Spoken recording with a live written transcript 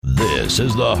This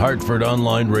is the Hartford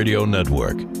Online Radio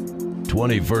Network.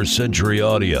 21st Century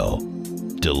Audio.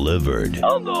 Delivered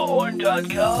on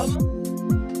thehorn.com.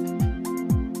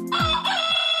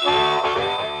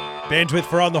 Bandwidth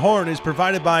for On the Horn is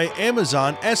provided by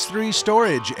Amazon S3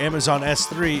 Storage. Amazon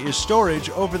S3 is storage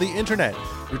over the internet.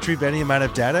 Retrieve any amount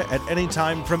of data at any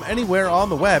time from anywhere on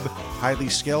the web. Highly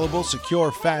scalable,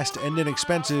 secure, fast, and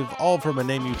inexpensive, all from a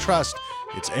name you trust.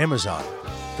 It's Amazon.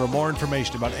 For more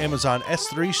information about Amazon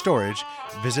S3 Storage,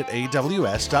 visit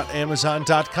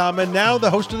aws.amazon.com. And now the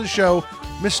host of the show,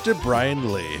 Mr.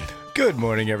 Brian Lee. Good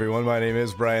morning, everyone. My name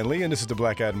is Brian Lee, and this is the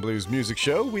Black Eyed and Blues Music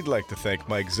Show. We'd like to thank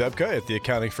Mike Zebka at the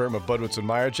accounting firm of Budwitz and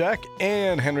Meyerjack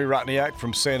and Henry Rotniak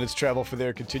from Sandits Travel for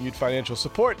their continued financial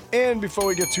support. And before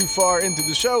we get too far into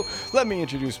the show, let me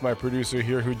introduce my producer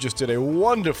here who just did a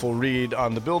wonderful read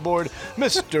on the billboard,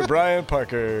 Mr. Brian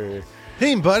Parker.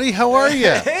 Hey, buddy, how are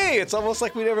you? Hey, it's almost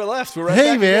like we never left. We're right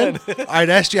Hey, back man. again. I'd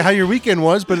asked you how your weekend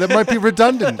was, but that might be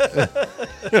redundant.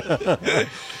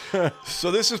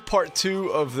 So this is part 2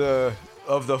 of the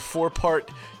 4-part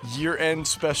year-end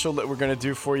special that we're going to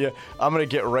do for you. I'm going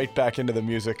to get right back into the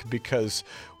music because,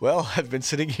 well, I've been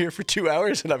sitting here for 2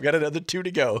 hours and I've got another 2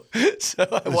 to go. So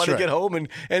I want to get home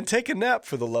and take a nap,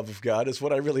 for the love of God, is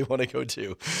what I really want to go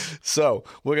do. So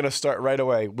we're going to start right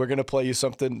away. We're going to play you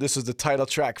something. This is the title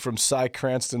track from Cy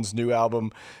Cranston's new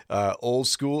album, Old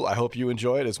School. I hope you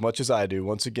enjoy it as much as I do.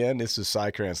 Once again, this is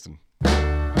Cy Cranston.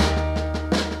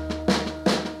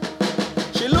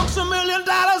 She looks $1 million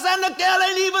and the girl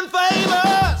ain't even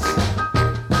famous.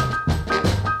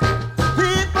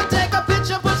 People take a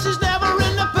picture, but she's never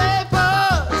in the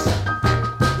papers.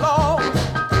 Lord,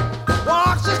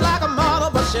 walks just like a model,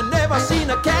 but she never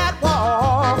seen a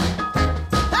catwalk.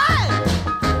 Hey,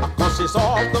 of course she's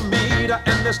off the meter,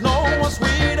 and there's no one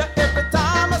sweeter. Every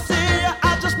time I see her,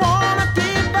 I just wanna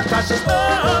keep her, 'cause she's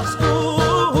old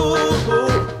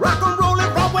school, rock and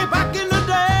rollin' from way back in the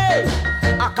day.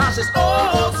 'Cause she's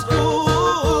old school.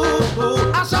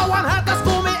 I saw one at the school.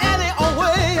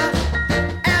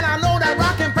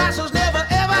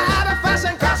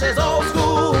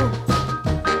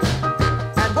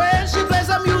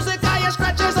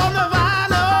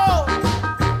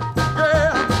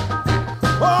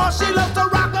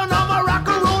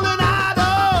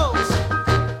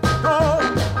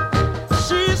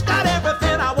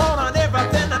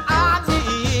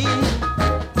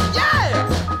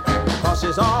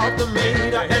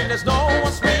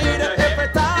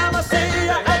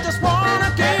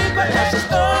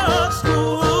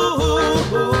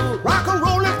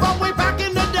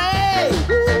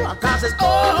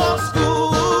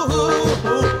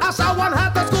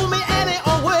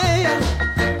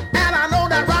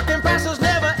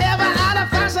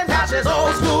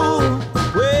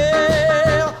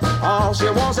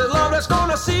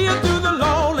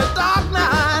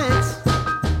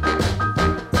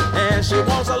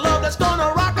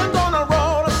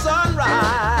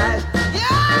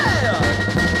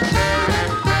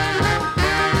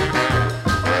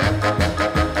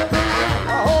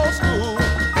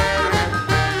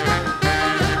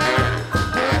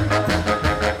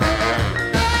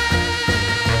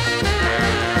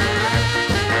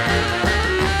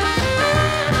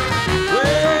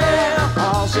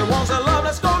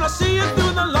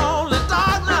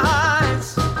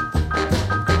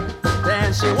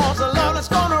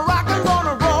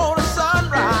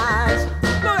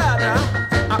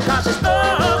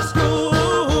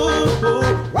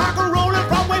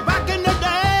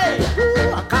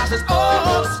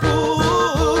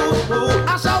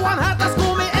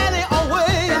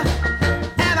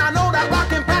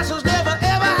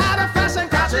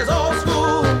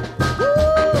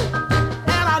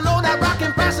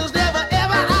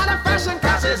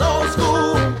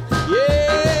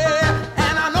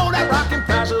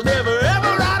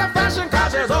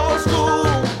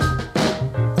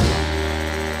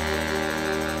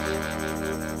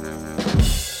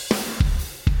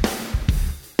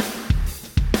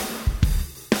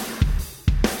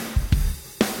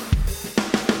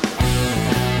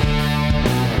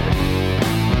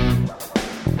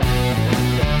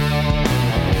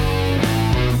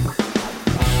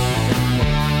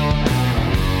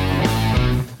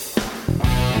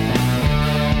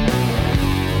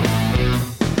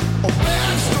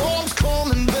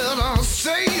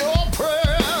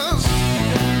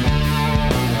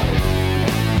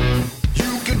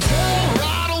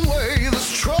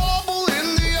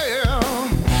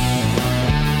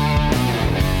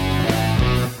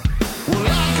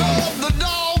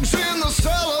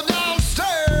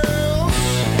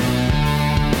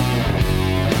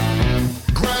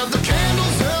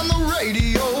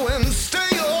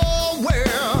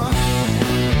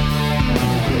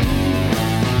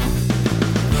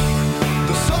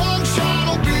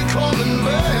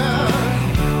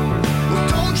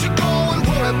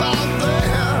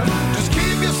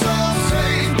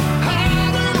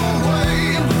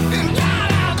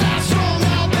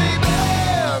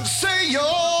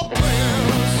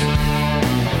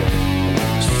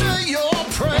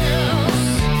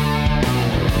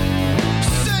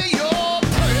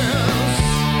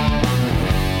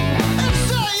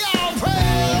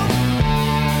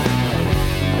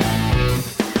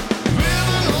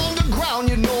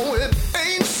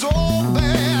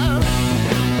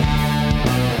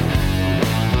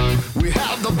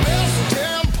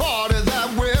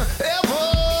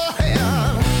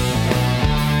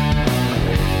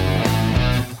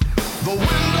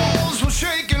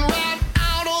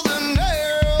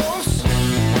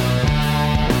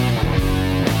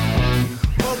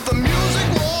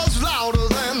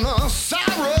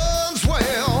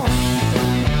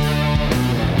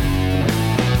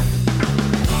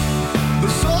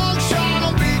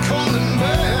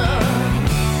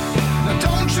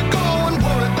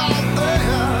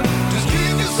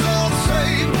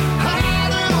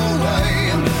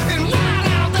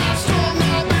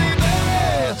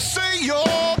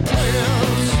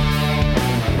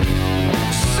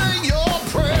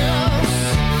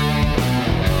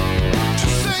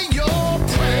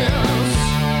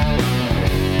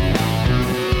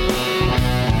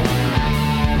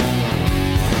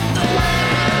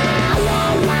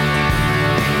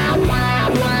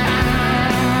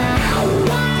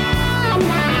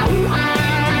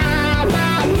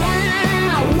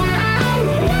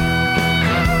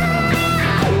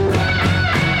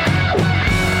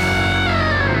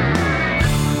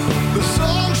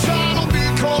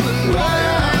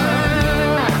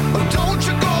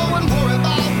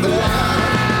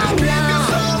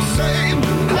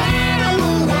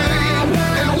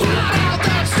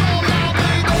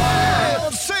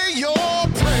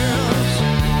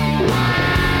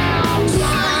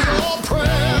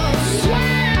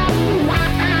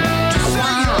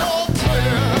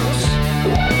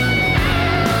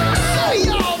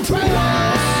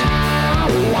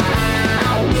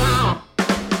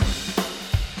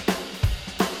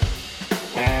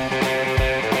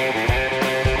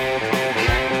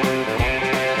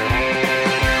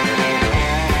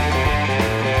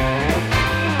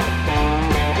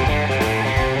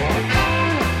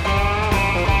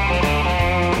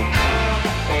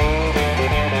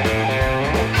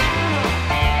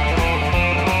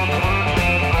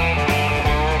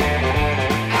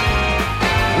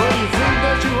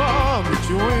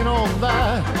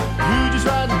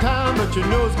 down, but you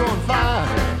know it's going fine.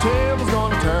 Tables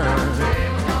gonna turn.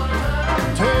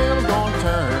 Tables gonna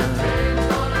turn.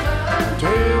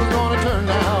 Tables gonna turn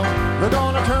now. They're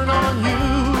gonna turn on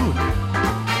you.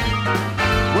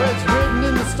 Well, it's written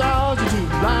in the stars, you're too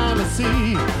blind to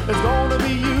see. It's gonna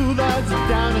be you that's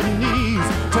down on your knees.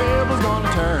 Tables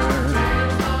gonna turn.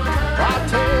 Our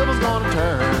tables gonna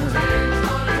turn.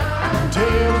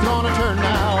 Tables gonna turn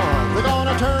now. They're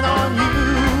gonna turn on you.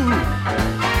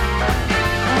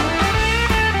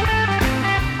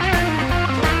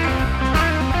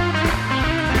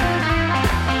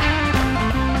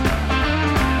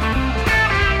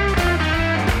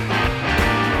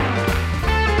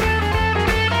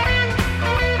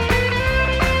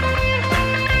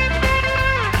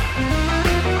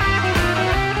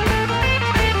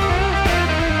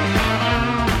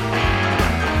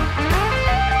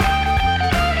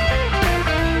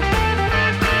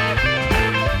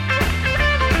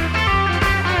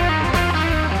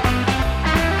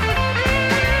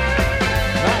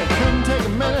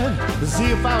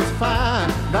 See if I was fine.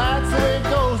 That's the way it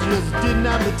goes, just didn't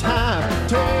have the time.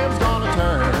 Tables gonna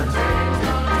turn.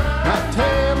 My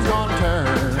tables gonna turn.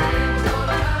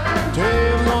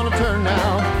 Tables gonna turn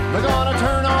now. They're gonna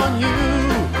turn on you.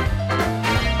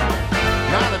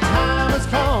 Now the time has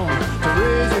come to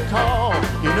raise your call.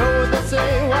 You know what they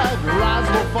say, white rise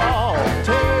will fall.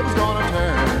 Tables gonna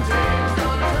turn.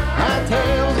 My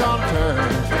tables gonna turn.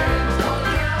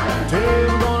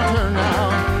 Tables gonna turn now.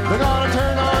 They're gonna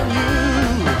turn on you.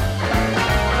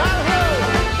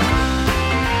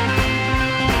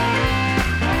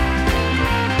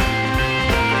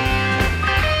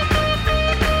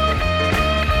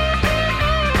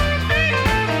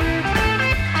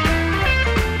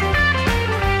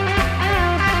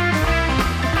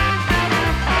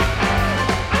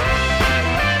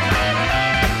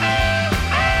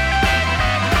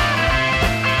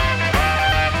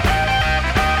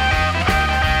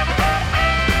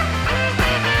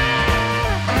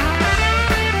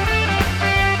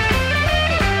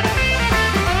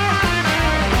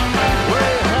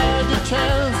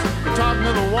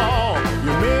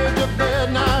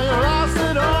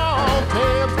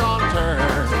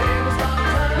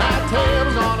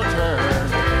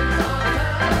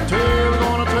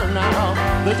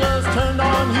 They just turned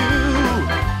on you.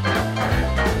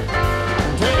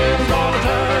 Tables gonna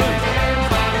turn.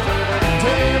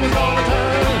 Tables gonna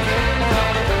turn.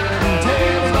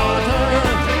 Tables gonna turn.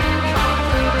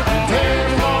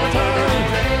 Tables gonna turn.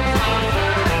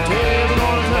 Tables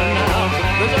gonna turn now.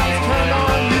 They just turned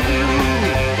on you.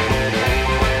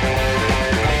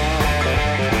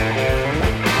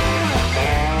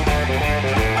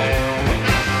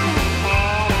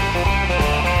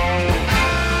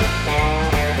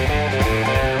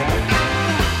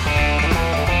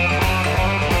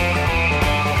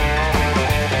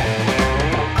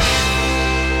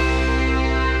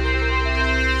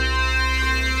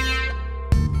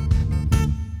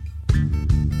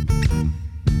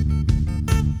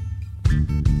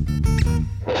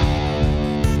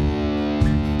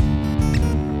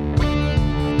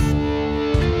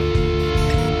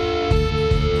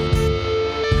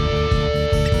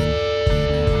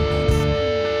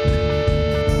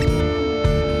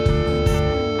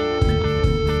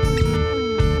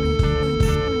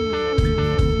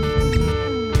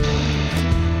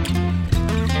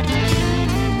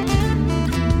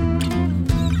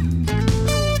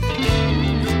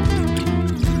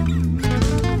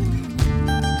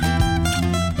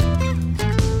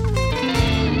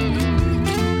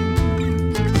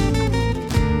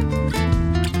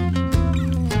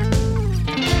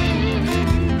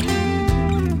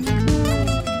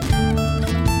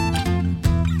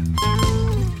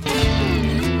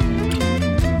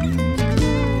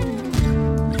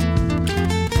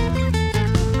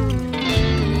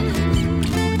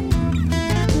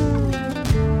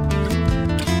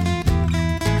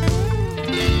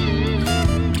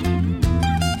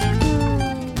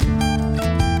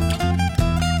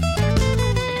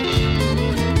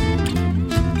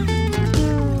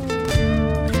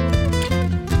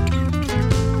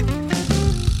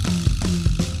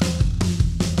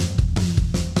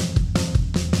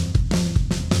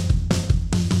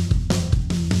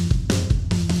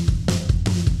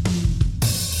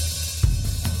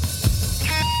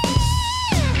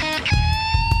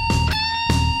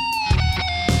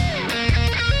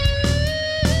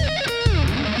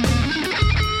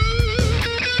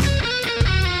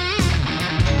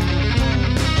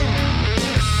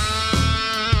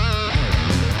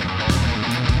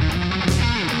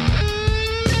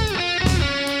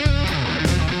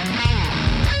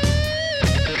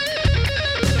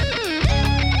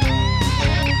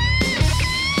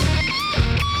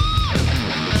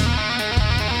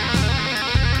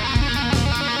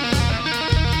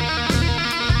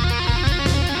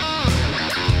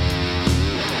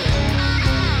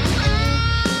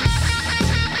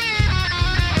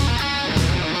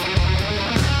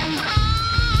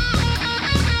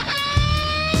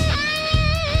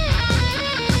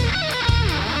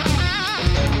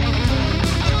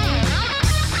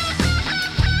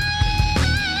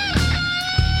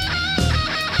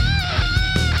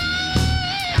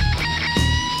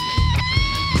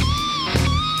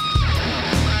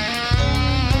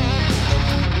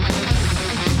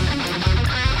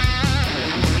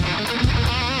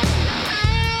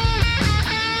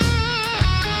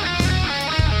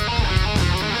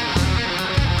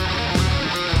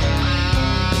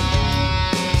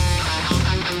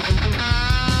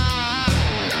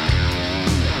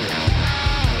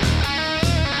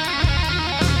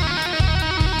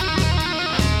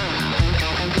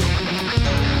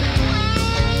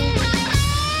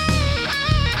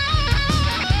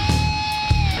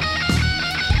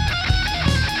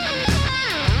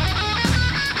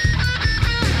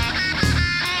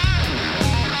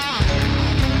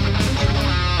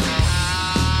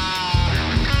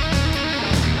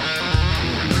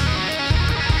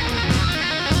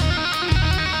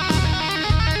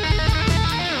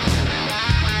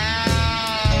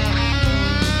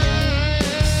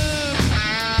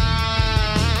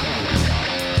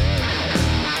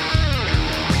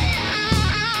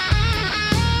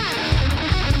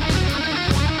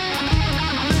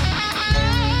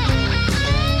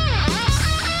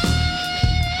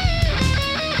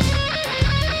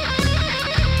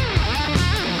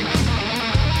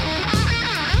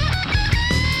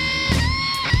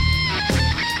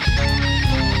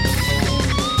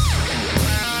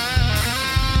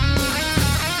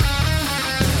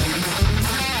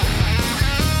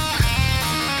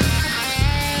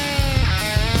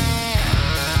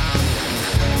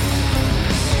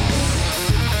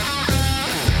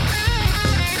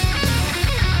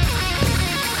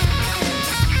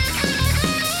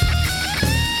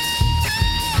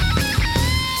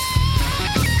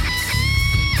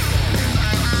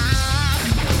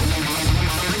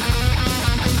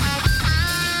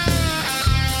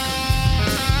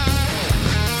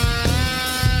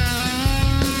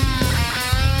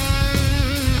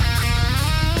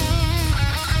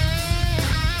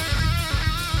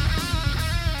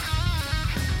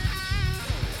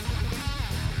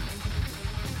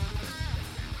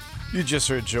 You just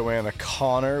heard Joanna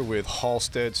Connor with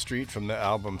Halstead Street from the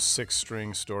album Six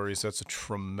String Stories. That's a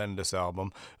tremendous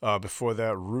album. Before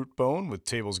that, Rootbone with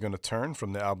Table's Gonna Turn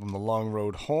from the album The Long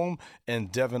Road Home, and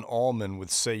Devin Allman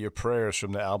with Say Your Prayers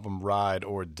from the album Ride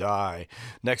or Die.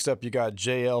 Next up, you got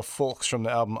J.L. Folks from the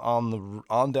album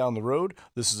On Down the Road.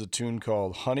 This is a tune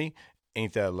called Honey,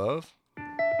 Ain't That Love?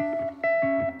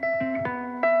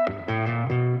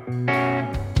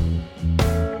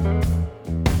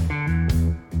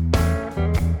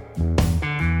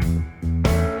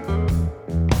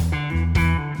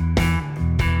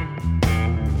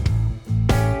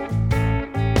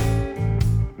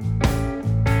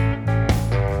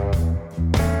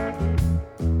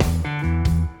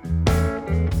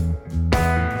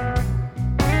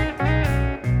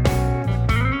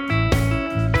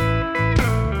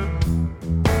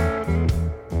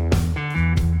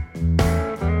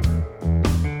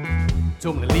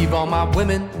 Told me to leave all my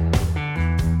women,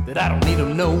 that I don't need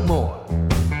them no more.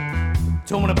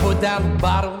 Told me to put down the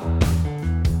bottle,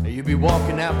 or you'll be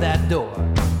walking out that door.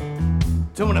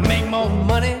 Told me to make more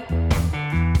money,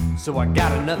 so I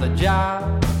got another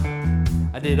job.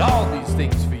 I did all these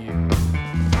things for you,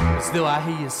 but still I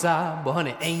hear you sigh, but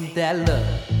honey, ain't that love?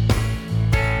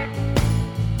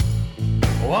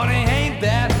 Oh, honey, ain't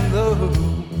that love?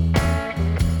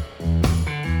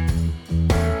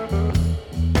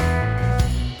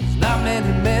 Not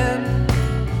many men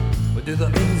would do the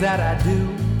things that I do,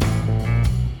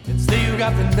 and still you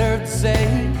got the nerve to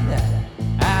say that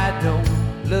I don't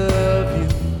love you.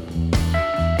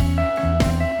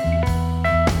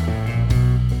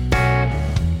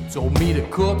 You told me to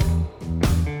cook,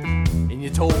 and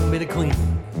you told me to clean.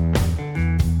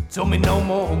 Told me no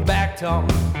more back talk,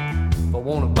 if I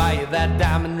wanna buy you that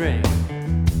diamond ring.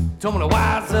 Told me to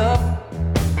wise up,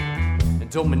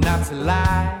 and told me not to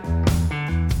lie.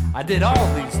 I did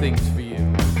all these things for you,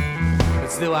 but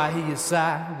still I hear you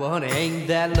sigh, well honey, ain't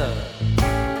that love?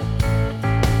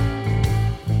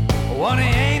 Oh honey,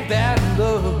 ain't that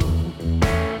love?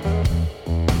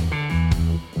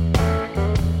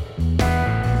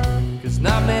 Cause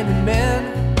not many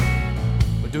men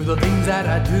would do the things that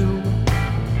I do,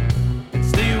 and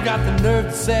still you got the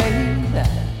nerve to say that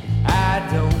I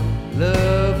don't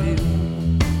love you.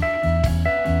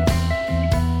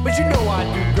 But you know I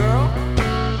do, girl.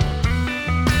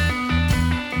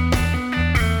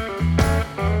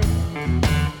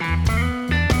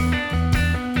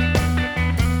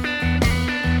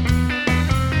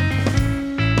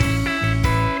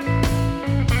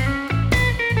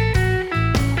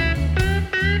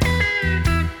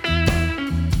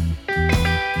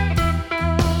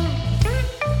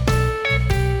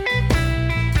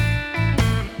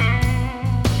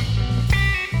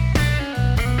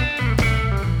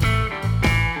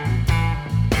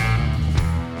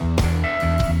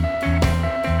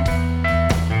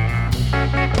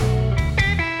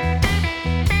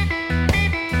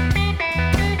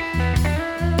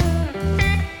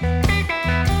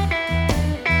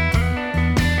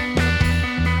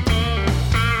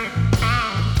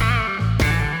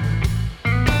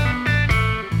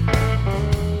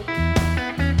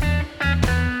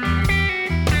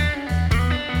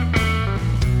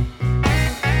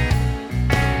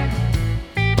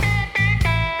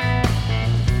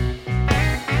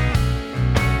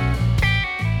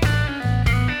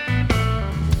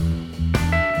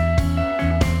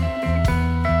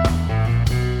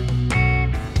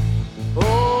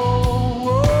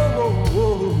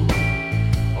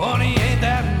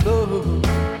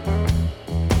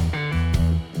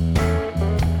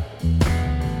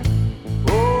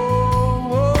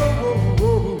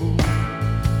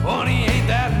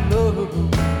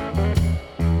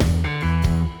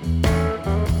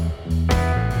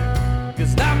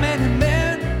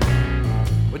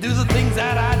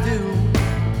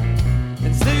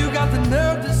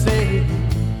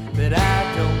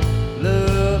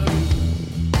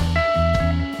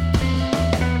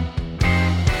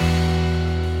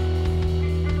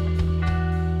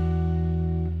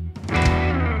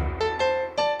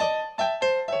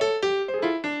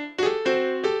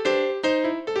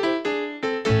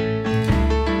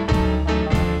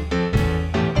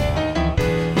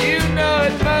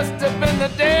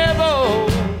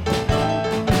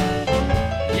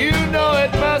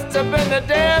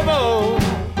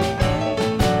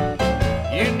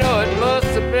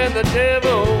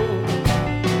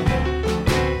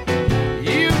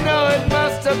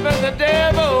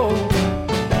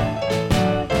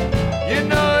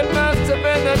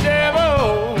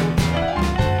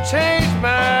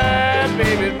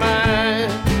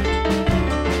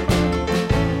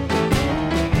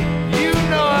 You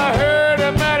know I heard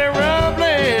a mighty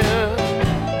rumbling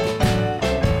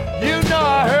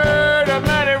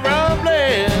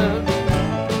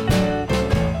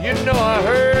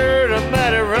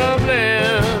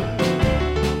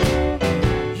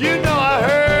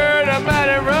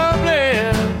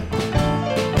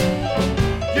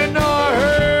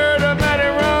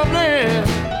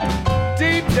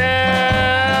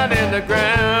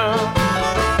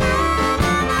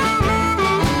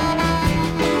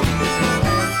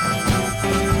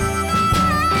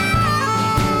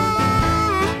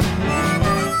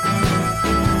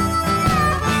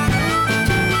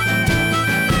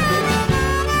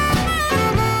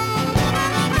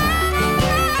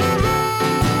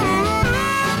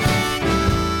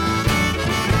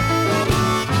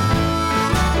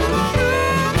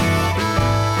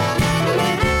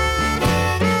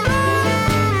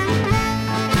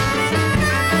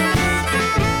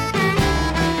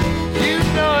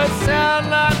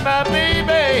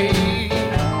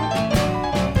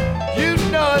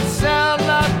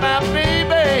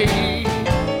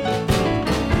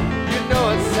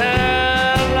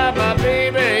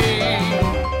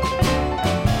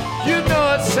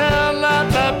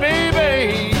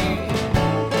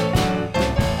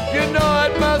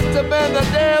have been the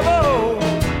devil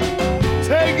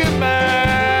taking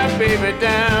my baby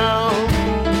down.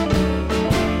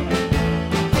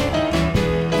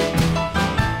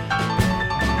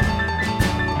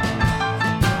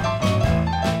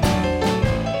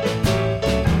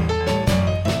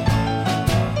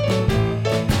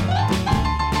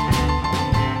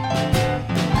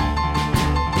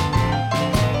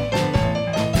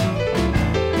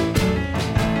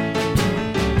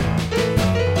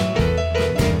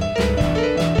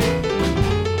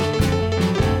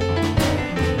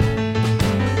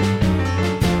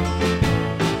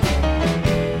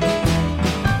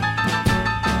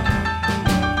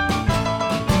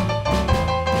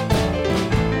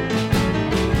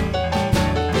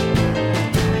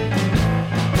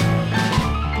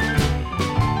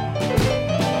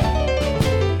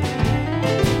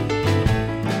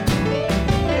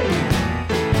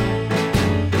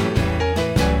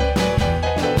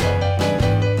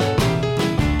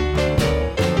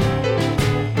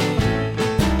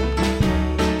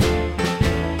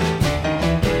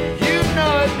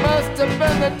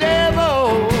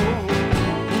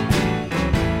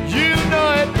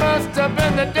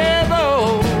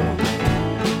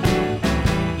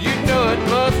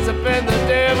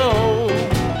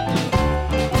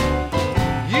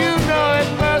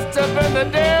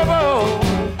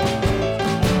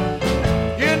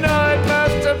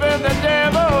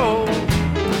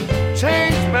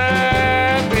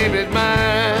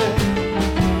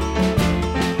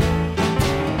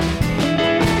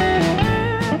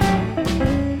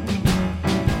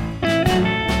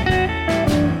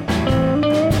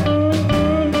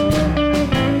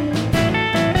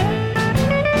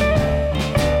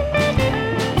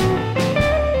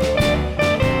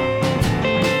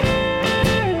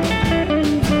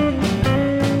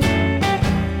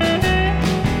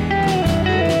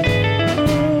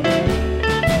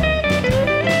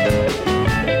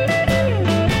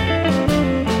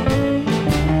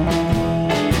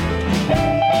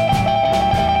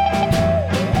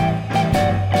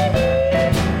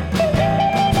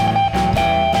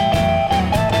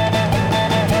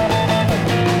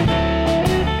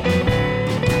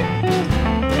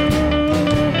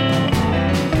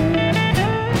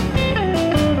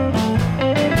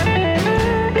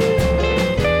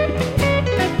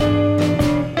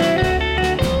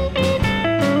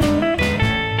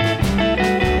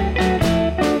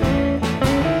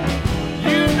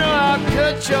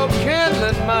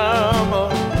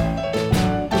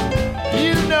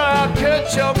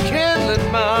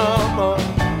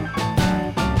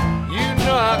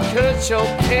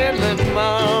 Your kindling,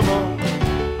 mama.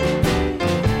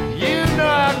 You know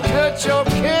I cut your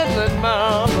kindling,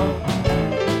 mama.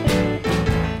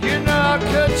 You know I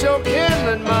cut your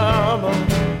kindling, mama,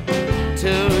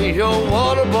 till your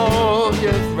water boils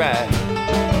just right.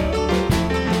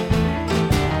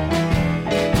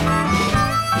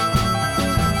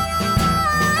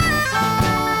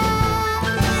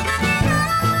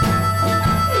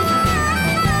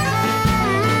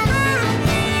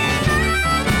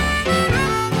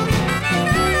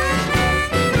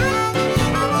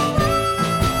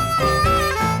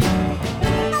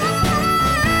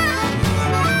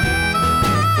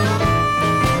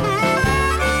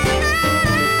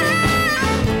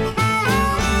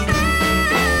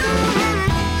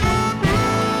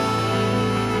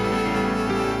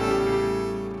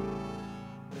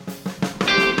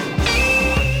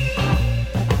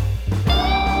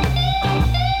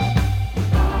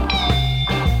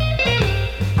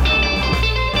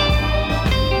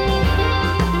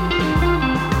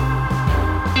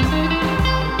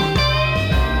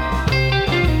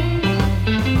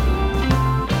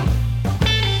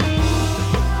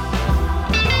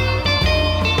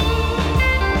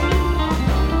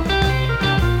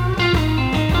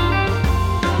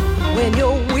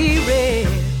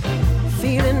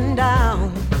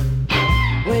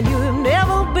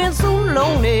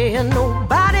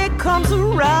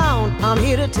 I'm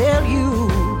here to tell you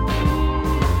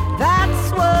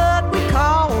that's what we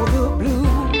call the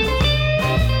blues.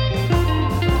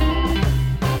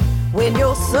 When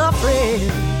you're suffering,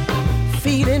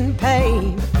 feeling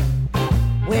pain,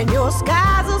 when your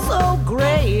skies are so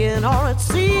gray and all it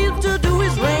seems to do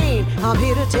is rain, I'm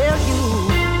here to tell you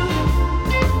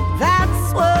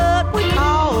that's what we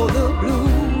call the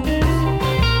blues.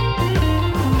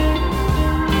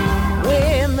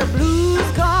 When the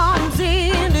blues comes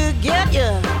in to get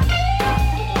you,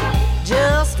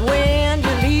 just when you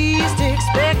least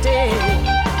expect it,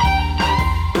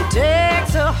 it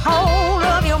takes a hold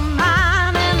of your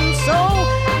mind and soul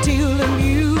till the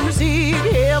music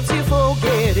helps you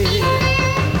forget it.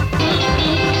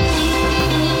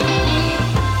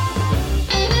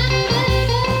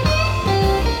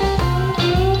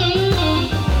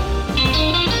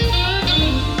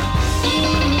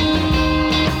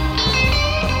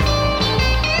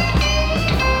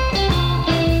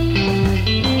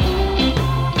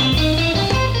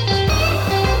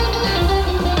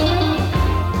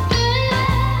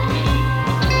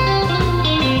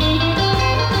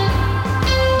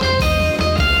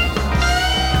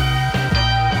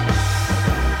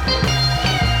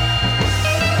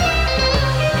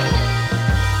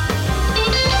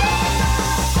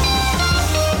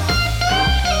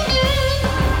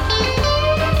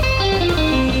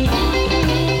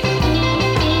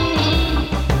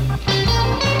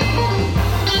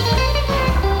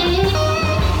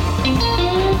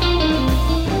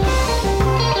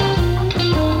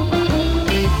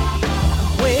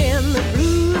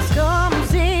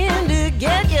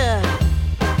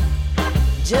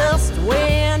 just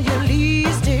when you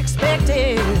least expect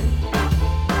it.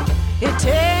 It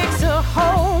takes a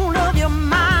hold of your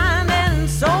mind and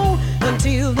soul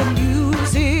until the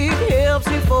music helps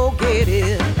you forget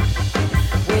it.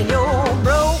 When you're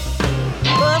broke,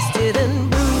 busted and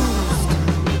bruised,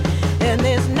 and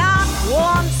there's not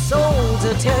one soul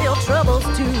to tell your troubles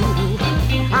to,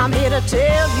 I'm here to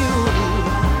tell you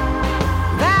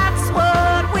that's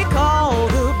what we call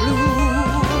the blues.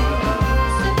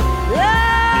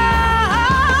 Yeah,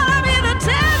 I'm here to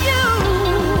tell you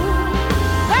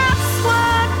that's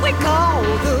what we call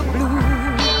the blues.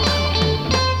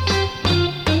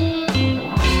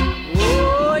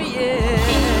 Oh yeah.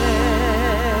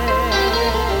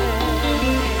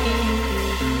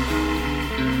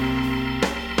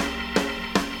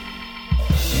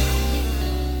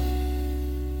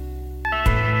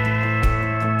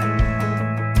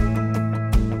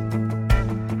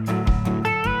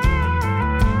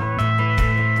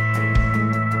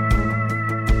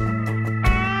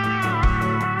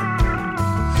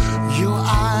 Your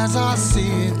eyes are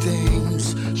seeing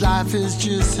things. Life is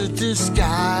just a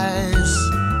disguise.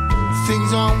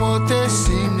 Things aren't what they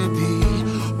seem to be.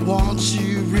 Won't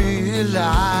you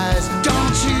realize?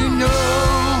 Don't you know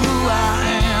who I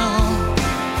am?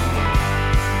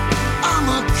 I'm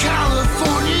a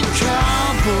California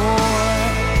cowboy.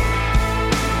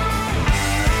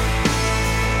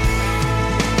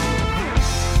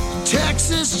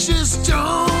 Texas just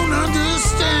don't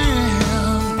understand.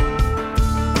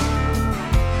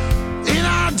 And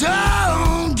I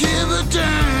don't give a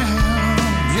damn.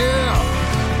 Yeah,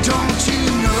 don't you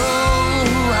know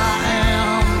who I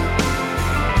am?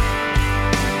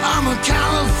 I'm a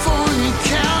California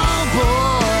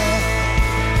cowboy.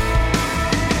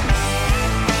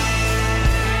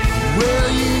 Well,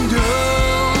 you know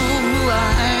who I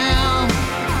am.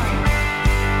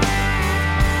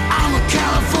 I'm a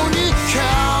California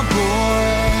cowboy.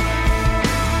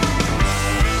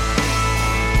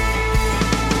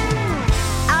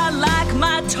 I like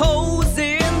my toes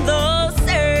in the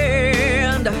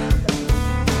sand,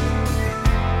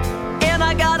 and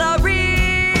I got a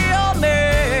real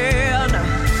man.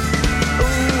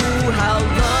 Ooh, how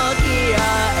lucky I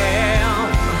am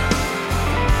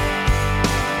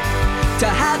to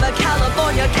have a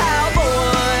California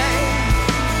cowboy.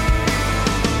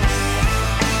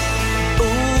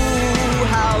 Ooh,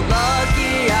 how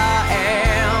lucky I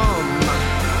am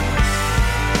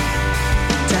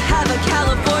to have a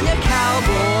California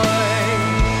cowboy.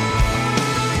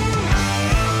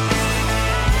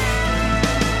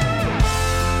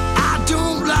 I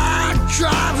don't like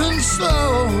driving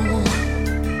slow,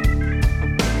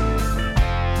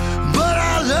 but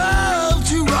I love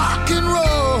to rock and roll.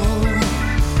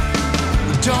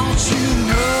 Don't you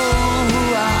know who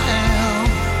I am?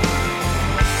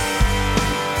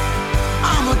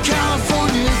 I'm a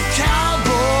California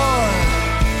cowboy.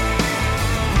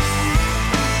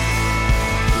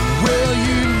 Well,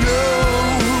 you know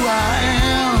who I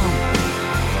am.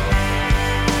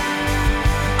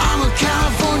 I'm a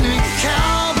California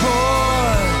cowboy.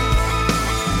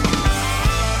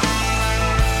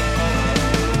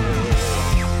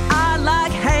 I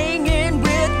like hanging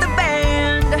with the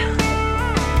band,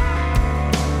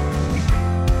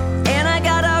 and I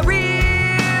got a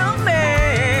real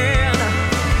man.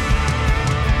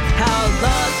 How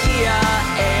lucky I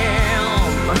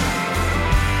am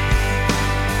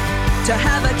to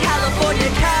have a California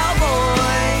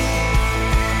cowboy.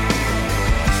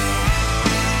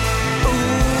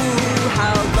 Ooh,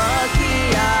 how lucky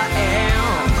I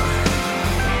am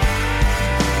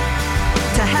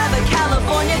to have a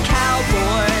California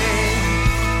cowboy.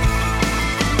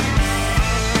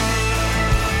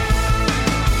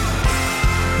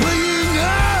 Well, you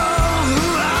know who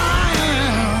I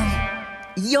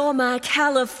am. You're my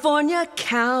California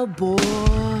cowboy.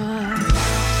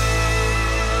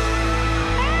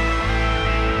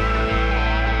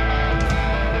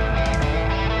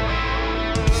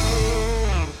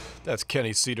 That's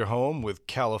Kenny Cedarholm with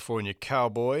California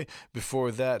Cowboy.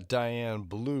 Before that, Diane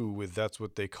Blue with That's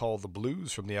What They Call the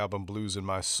Blues from the album Blues in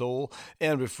My Soul.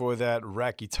 And before that,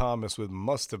 Racky Thomas with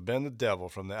Must Have Been the Devil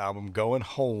from the album Going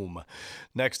Home.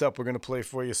 Next up, we're going to play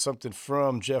for you something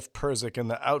from Jeff Perzik and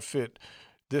the Outfit.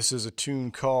 This is a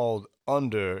tune called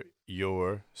Under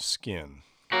Your Skin.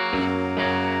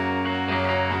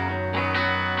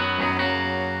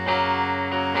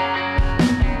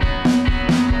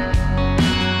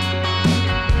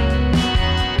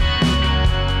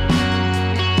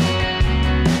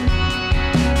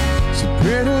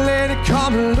 Pretty lady,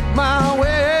 come and look my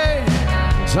way,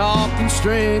 talking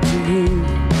straight to you.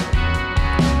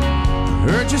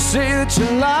 Heard you say that you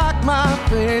like my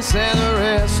face and the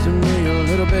rest of me a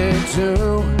little bit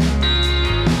too.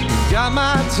 You got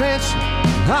my attention,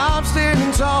 I'm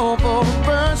standing tall for the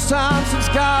first time since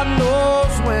God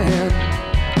knows when.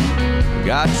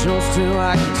 Got yours too,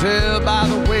 I can tell by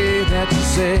the way that you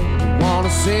say you wanna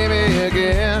see me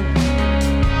again.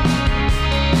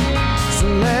 So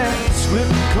let's flip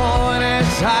the coin as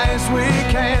high as we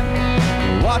can,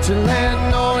 watch it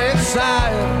land on its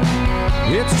side.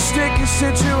 It's a sticky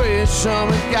situation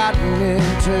we've gotten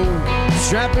into,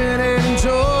 strap it in,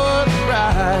 enjoy the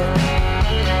ride.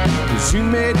 'Cause you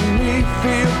made me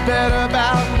feel better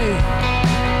about me,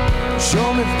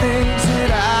 show me things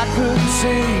that I couldn't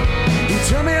see. You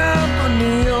tell me I'm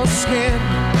under your skin,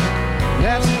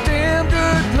 that's a damn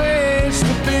good place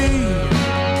to be.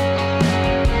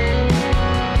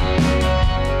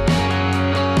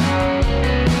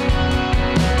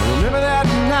 Remember that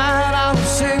night I was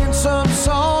singing some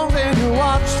song and you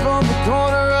watched from the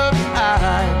corner of your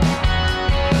eye.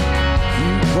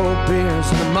 Few cold beers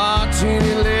and a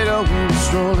martini later we were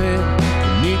strolling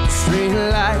beneath the street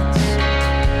lights.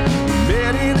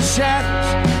 In the shadows,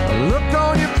 a look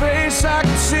on your face, I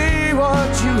could see what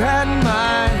you had in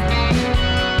mind.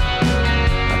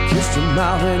 I kissed your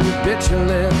mouth and you bit your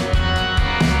lip,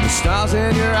 the stars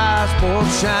in your eyes both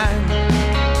shine.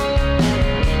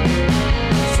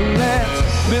 So let's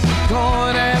flip the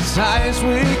coin as high as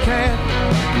we can,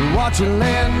 and watch it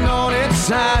land on its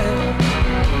side.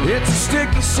 It's a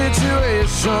sticky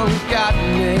situation we've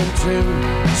gotten into,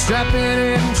 strap it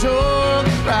in, enjoy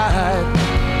the ride.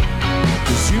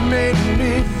 'Cause you make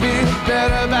me feel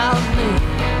better about me,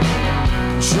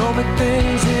 show me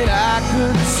things that I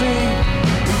couldn't see.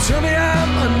 You tell me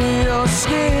I'm under your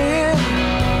skin,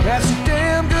 that's a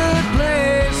damn good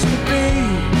place to be.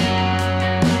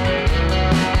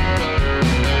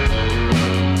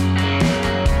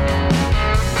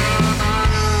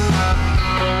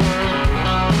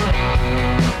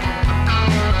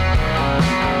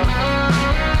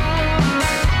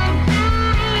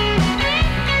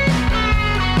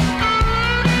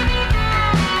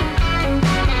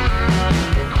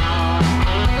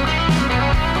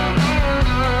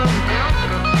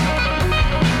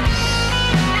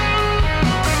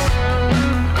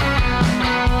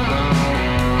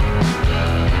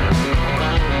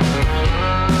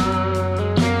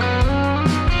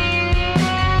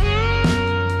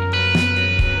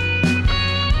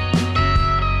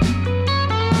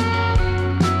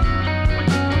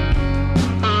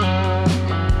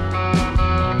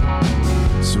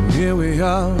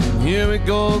 Here we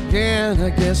go again, I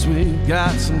guess we've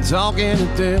got some talking to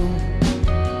do.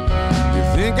 You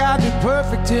think I'd be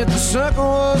perfect if the circle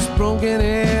was broken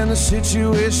and the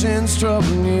situation's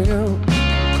troubling you.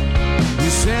 You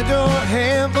said you're a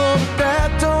handful, but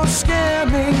that don't scare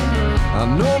me. I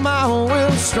know my own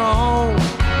will's strong.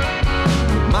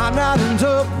 We might not end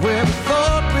up where we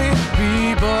thought we'd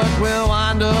be, but we'll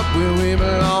wind up where we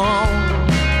belong.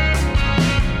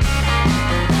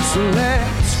 So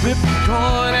let's flip the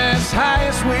coin as high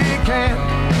as we can,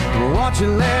 watch it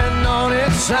land on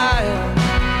its side.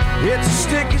 It's a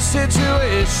sticky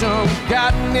situation we've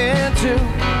gotten into,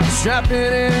 strap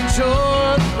it in,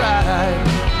 enjoy the ride.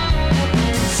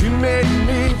 'Cause you made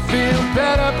me feel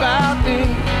better about me,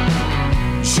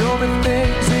 show me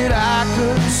things that I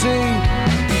couldn't see.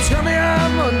 You tell me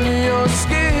I'm under your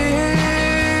skin,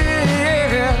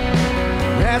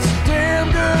 that's a damn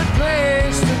good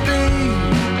place to be.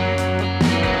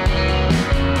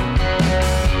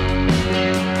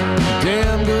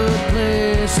 Damn good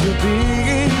place to be.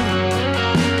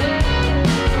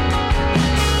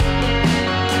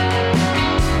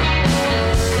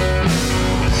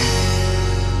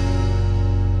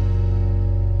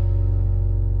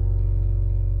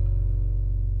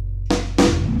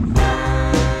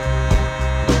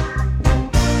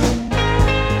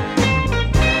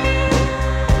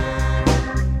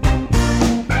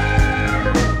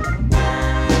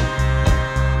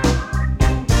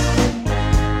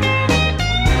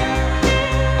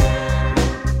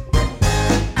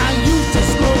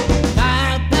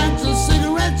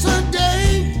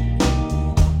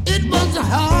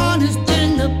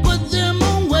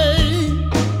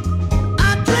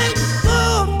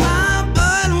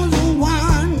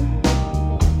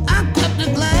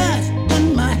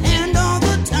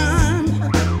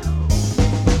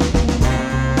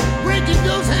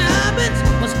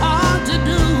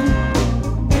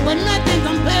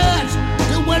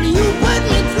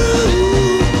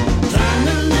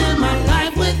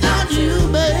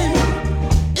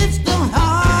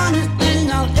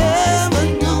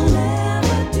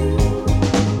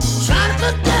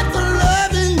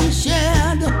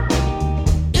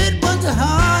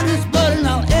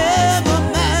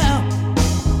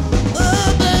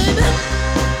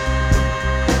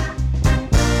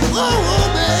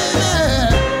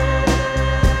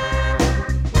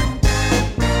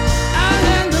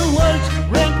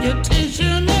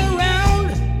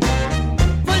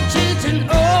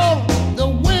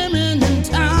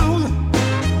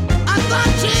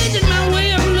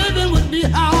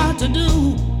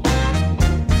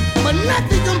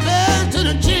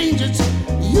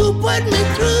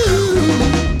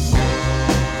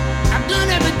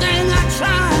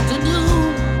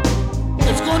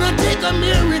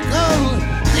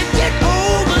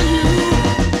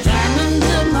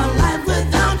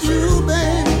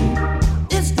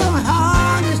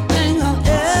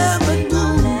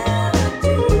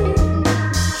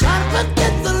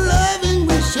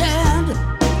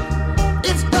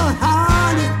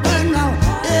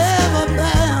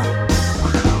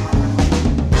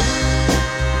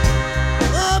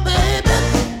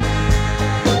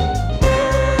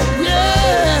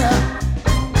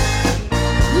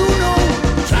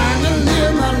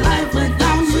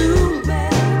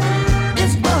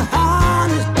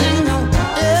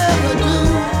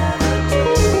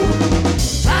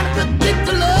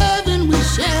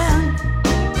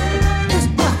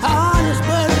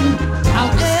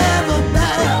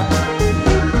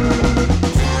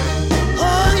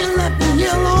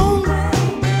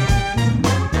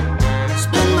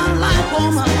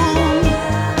 on my own.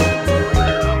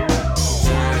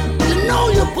 You know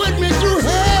you put me through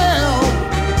hell.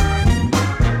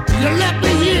 You left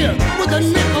me here with a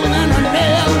nickel and a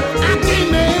nail. I can't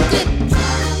make it.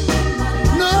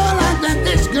 No, like that,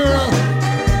 this girl.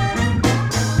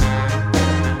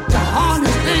 The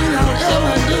hardest thing I'll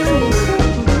ever do.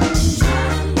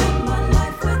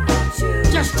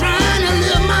 Just trying to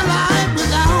live my life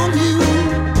without you.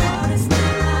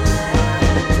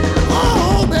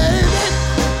 Oh, baby.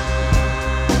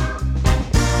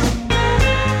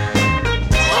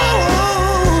 Oh,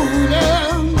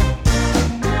 yeah.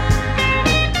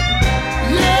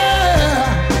 Yeah.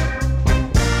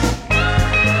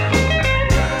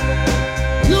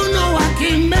 You know I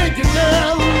can't make it,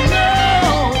 girl. No.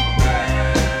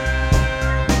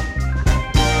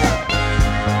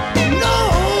 No.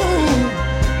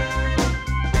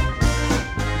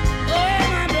 Oh,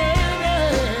 my baby.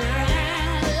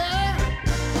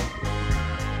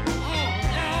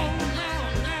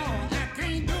 No, I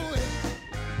can't do it.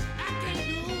 I can't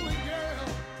do it, girl.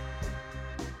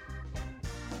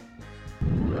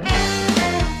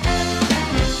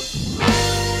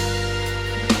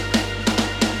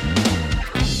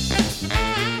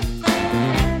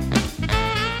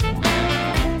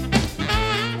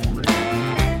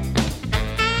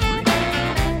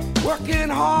 Working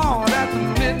hard at the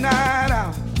midnight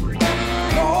hour.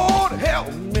 Lord help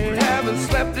me, haven't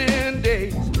slept in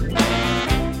days.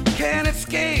 Can't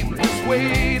escape this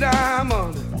weight I'm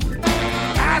under.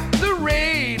 At the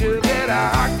rate that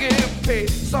I get paid.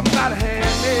 Somebody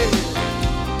hand me.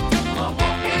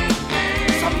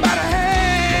 Somebody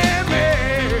hand me.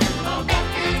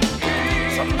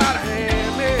 Somebody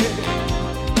hand me.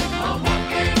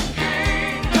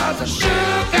 'Cause I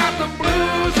sure got the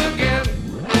blues again.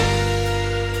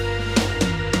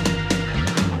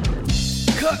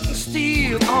 Cutting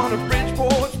steel on a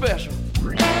Bridgeport special.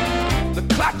 The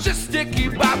clutch is sticky,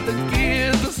 but the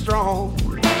gears are strong.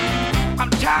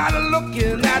 I'm tired of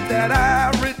looking at that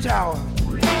ivory tower.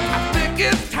 I think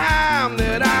it's time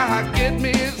that I get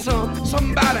me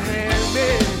somebody hand me.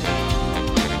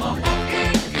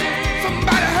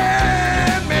 Somebody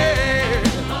hand me.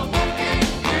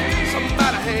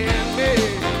 Somebody hand me.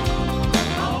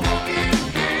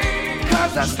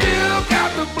 'Cause I still got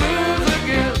the blues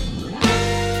again.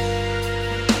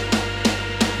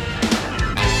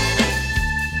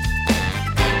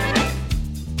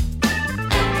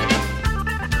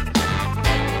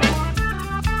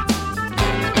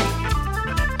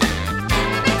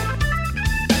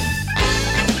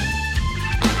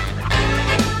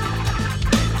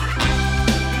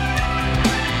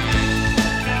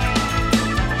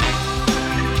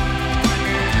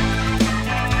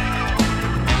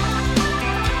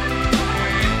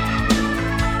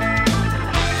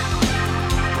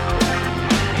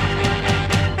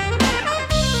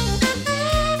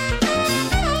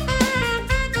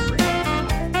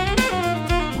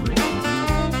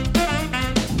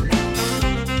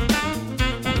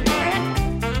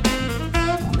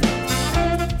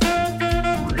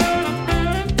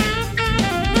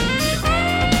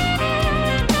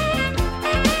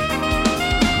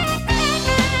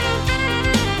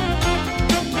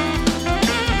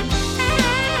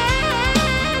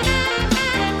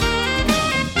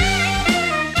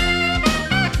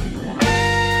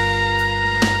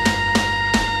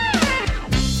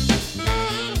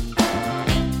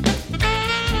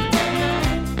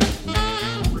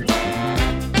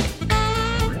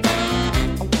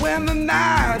 When the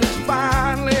night is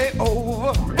finally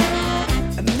over,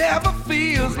 it never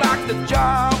feels like the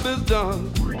job is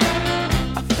done.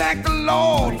 I thank the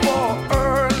Lord for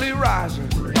early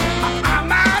risers. I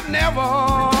might never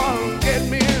get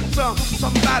me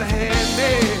somebody hand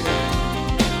me.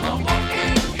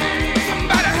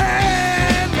 Somebody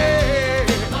hand me.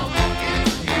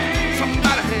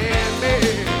 Somebody hand me.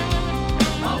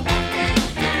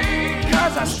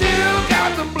 'Cause I still got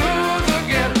the blues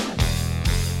again.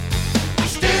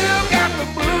 Still got the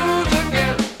blues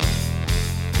again.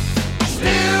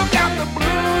 Still got the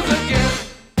blues again.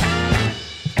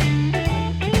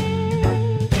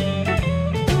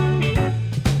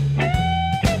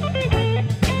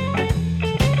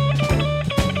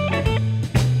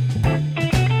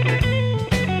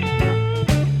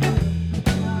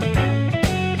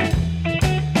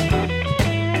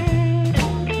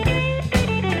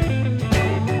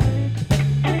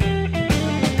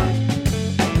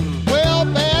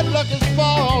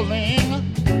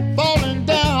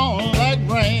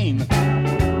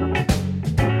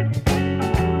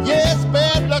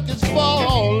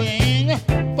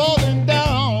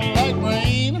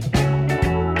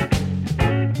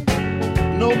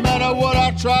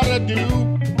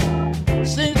 do.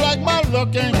 Seems like my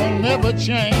luck ain't gonna never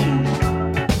change.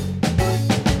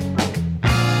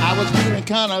 I was feeling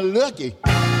kinda lucky.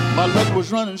 My luck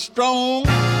was running strong.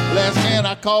 Last hand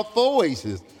I caught 4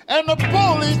 aces. And the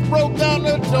police broke down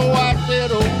the door. I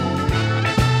said, oh,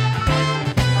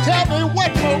 tell me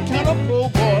what more can a poor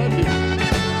boy do?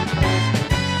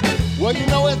 Well, you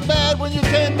know it's bad when you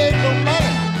can't make no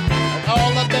money. And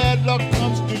all the bad luck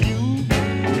comes to you.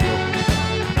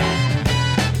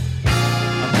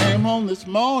 I came home this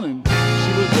morning.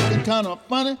 She was looking kind of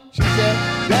funny. She said,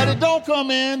 Daddy, don't come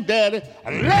in, Daddy,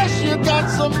 unless you got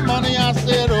some money. I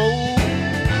said, oh,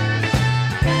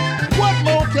 what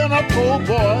more can a poor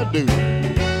boy do?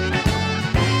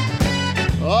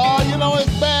 Oh, you know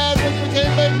it's bad when you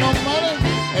can't make no money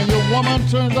and your woman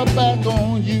turns her back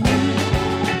on you.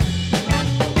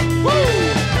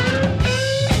 Woo!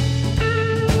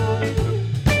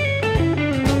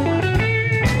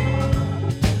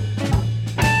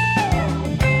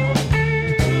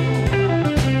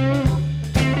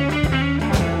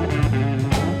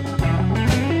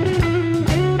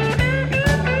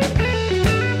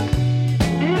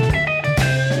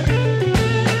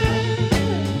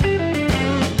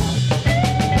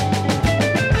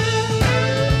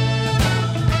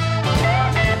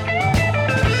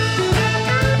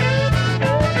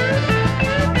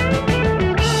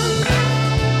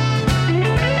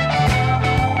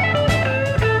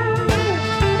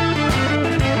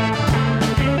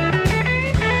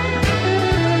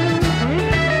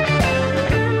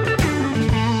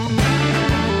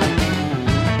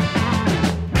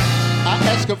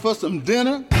 For some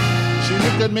dinner, she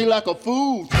looked at me like a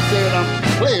fool. She said, I'm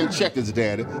playing checkers,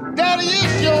 Daddy. Daddy,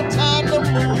 it's your time to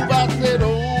move. I said,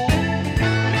 oh,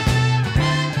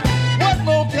 what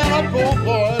more can a poor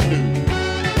boy do?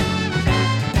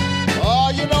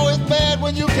 Oh, you know it's bad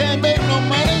when you can't make no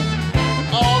money.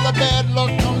 All the bad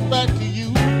luck comes back to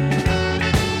you.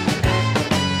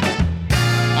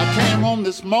 I came home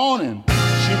this morning.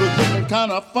 She was looking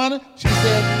kind of funny. She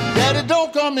said, Daddy,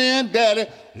 don't come in, Daddy,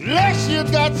 unless you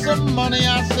got some money.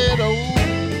 I said, oh,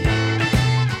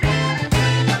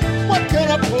 what can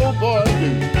a poor boy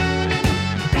do?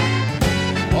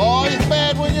 Oh, it's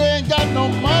bad when you ain't got no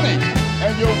money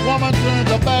and your woman turns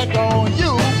her back on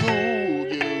you.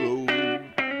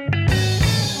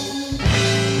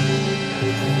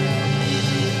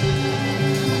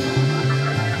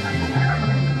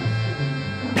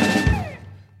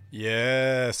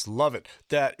 Yes, love it.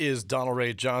 That is Donald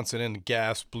Ray Johnson and the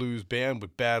Gas Blues Band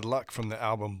with Bad Luck from the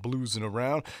album Bluesin'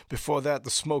 Around. Before that,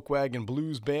 the Smoke Wagon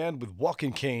Blues Band with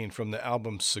Walking Cane from the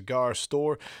album Cigar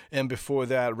Store. And before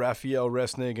that, Raphael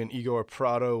Resnig and Igor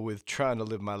Prado with Trying to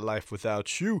Live My Life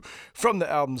Without You from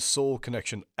the album Soul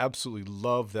Connection. Absolutely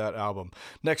love that album.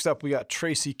 Next up, we got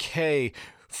Tracy K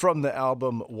from the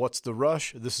album What's the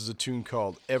Rush? This is a tune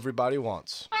called Everybody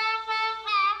Wants.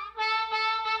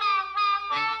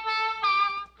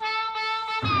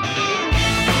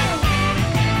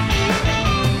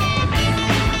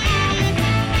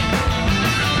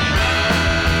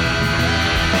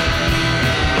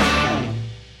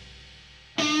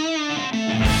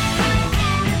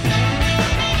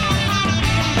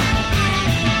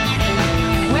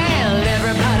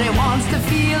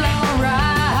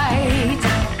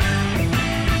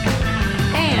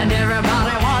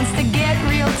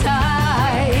 Real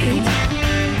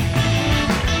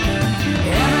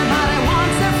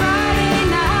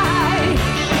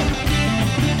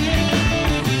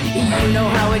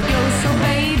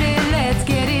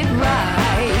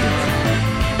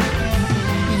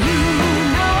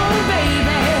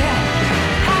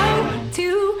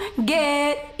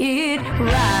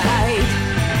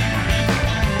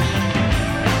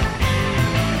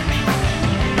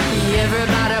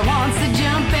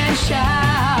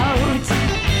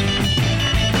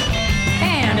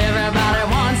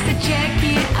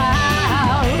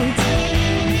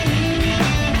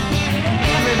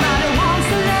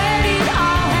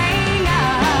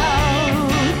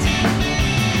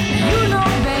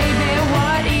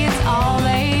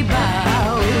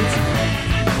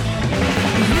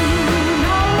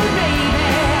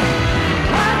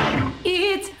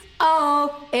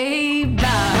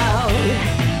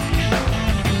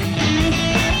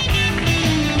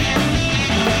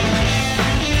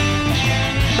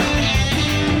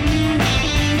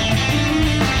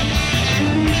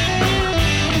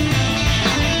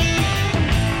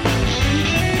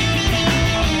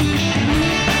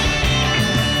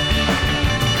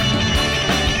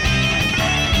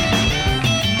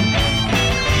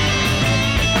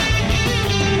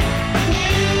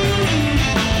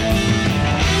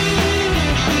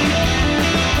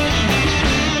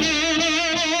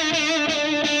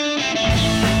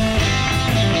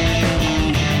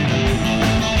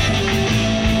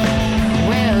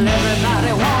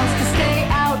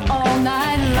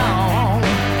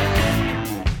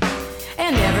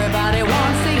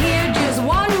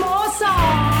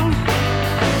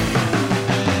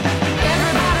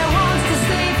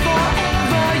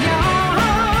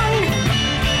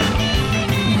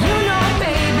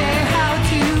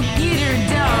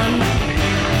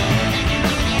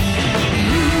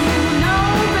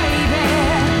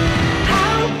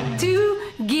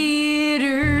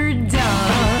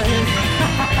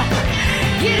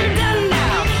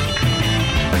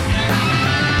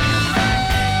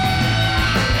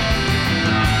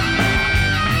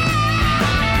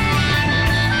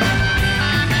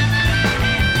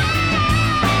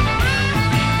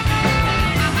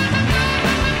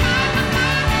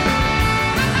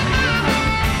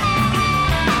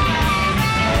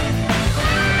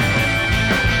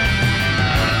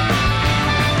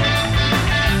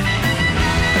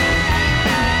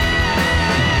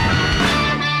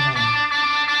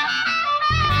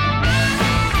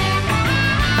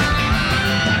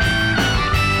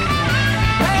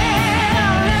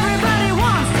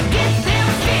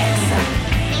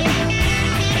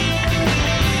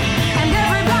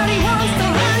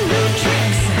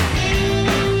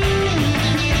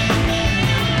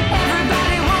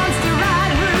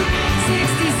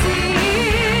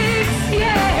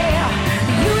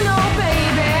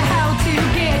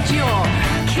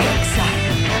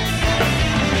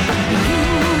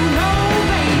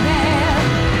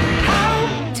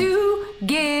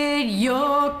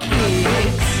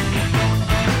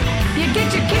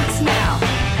kicks now.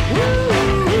 Woo,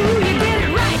 you get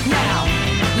it right now.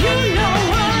 You know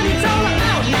what it's all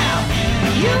about now.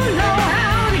 You know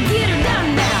how to get it done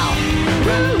now.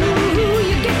 Woo,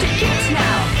 you get your kicks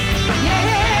now. Yeah.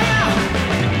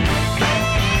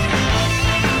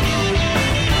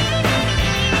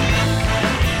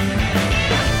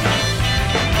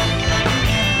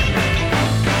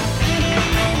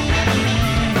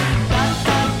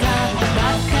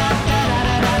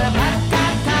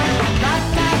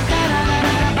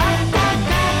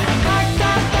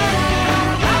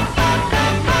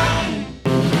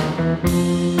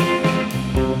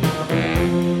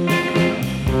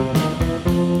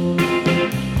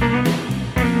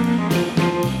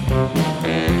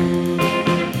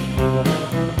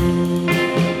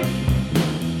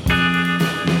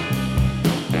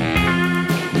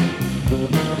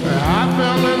 I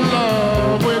fell in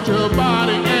love with your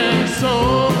body and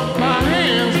soul. My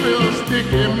hands feel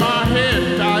sticky, my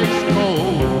head ice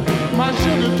cold. My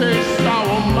sugar tastes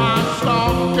sour, my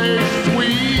soft tastes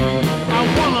sweet. I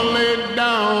wanna lay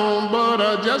down, but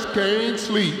I just can't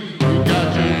sleep. You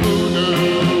got your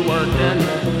voodoo working.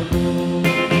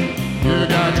 You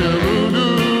got your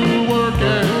voodoo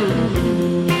working.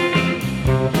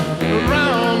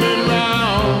 Round and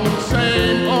round,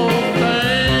 same old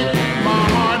thing. My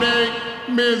heartache,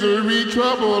 misery,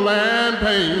 trouble, and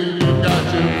pain. You got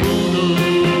your voodoo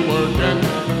working.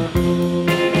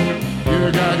 You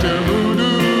got your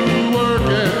voodoo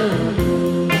working.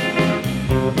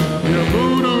 Your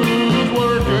voodoo's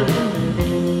working.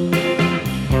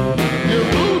 Your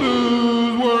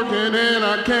voodoo's working, and I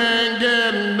can't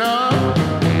get enough.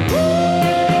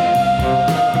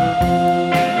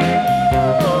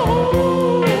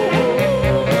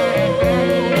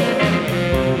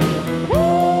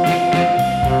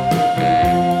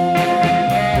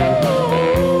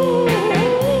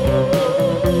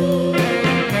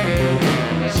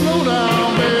 Slow down,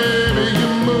 baby,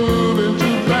 you're moving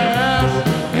too fast.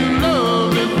 You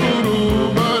love this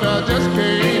voodoo, but I just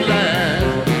can't last.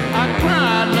 I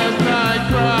cried last night,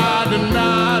 cried the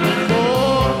night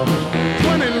before.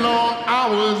 20 long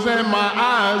hours and my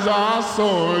eyes are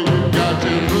sore. You got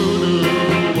your voodoo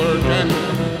working.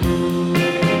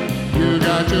 You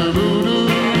got your voodoo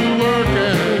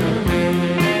working.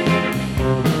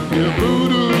 Your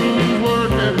voodoo's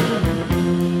working.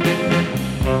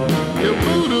 Your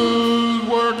voodoo's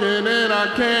working and I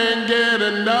can't get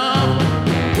enough.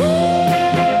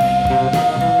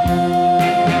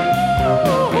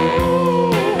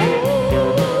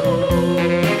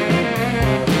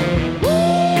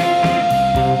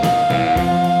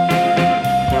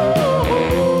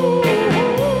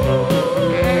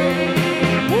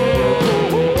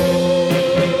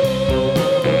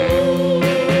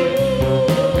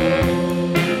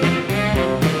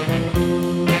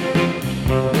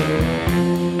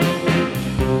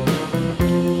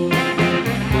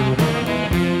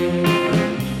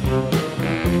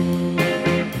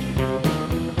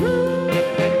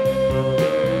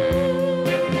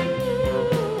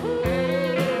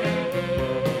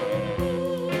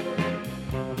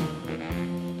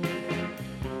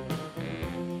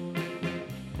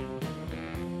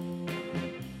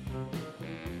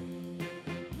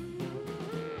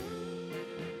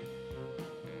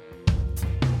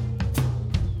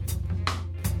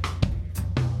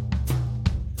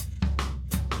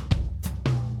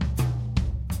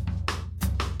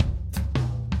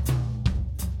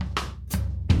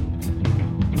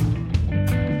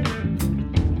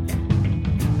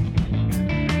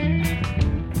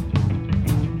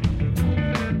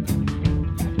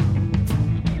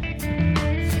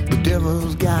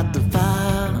 Devil's got the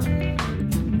fire,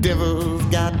 devil's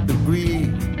got the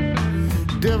greed.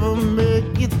 Devil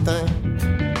make you think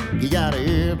you got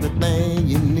everything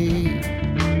you need.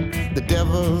 The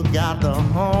devil's got the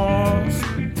horns,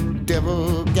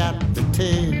 devil got the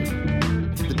tail.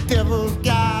 The devil's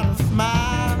got a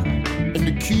smile and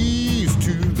the keys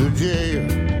to the jail.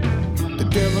 The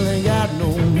devil ain't got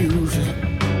no music.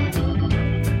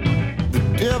 The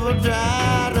devil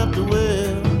dried up the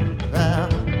well.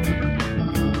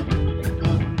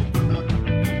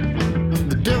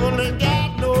 The devil ain't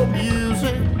got no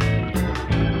music.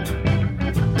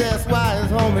 That's why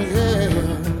his home is hell.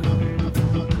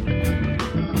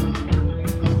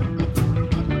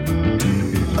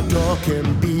 A door can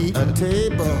be a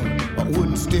table, a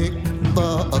wooden stick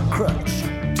for a crutch.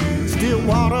 Still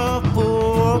water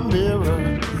for a mirror,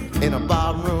 in a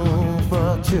barroom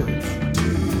for a church.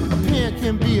 A pen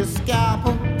can be a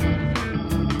scalpel,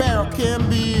 barrel can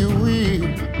be a wheel.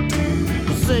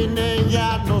 Satan ain't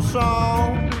got no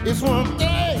song. It's one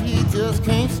thing he just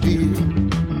can't steal.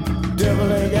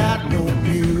 Devil ain't got no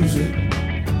music.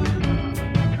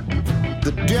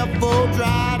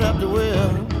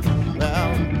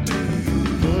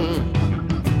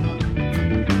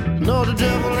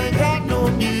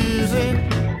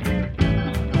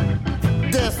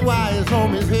 why his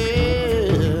home is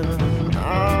here.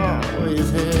 Oh,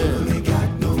 he's here. They got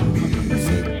no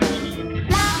music.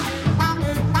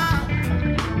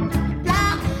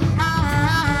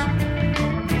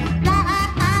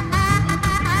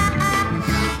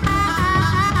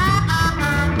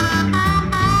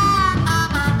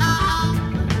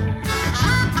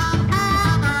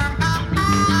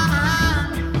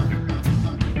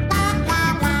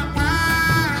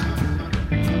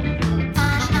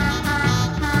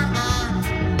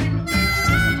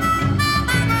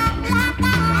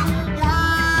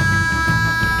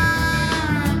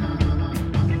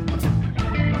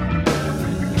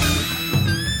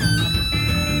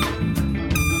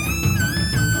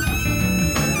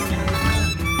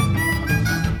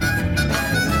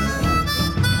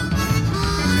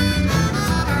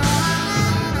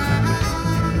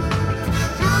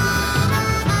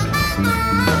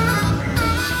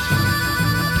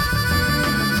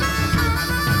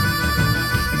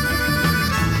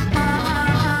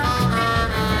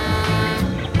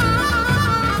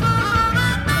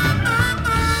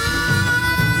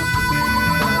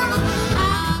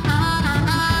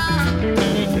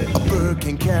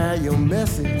 Your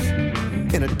message,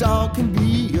 and a dog can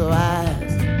be your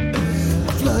eyes.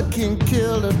 A flood can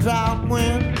kill a drought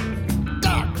when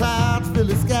dark clouds fill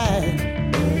the sky.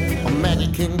 A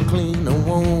magic can clean a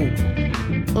wound,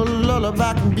 a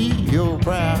lullaby can be your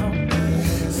brow.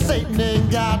 Satan ain't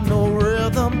got no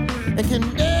rhythm and can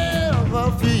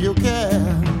never feel your care.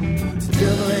 The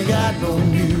devil ain't got no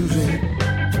music.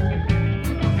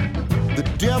 The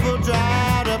devil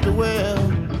dried up the well.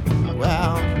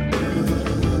 Wow.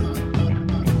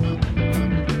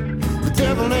 The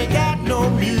devil ain't got no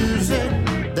music.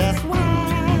 That's why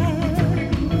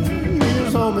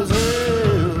his home is hell.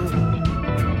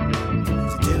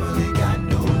 The devil ain't got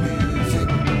no music.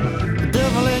 The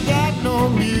devil ain't got no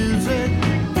music.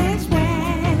 That's why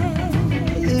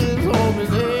his home is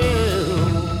hell.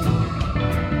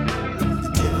 The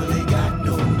devil ain't got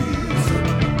no music.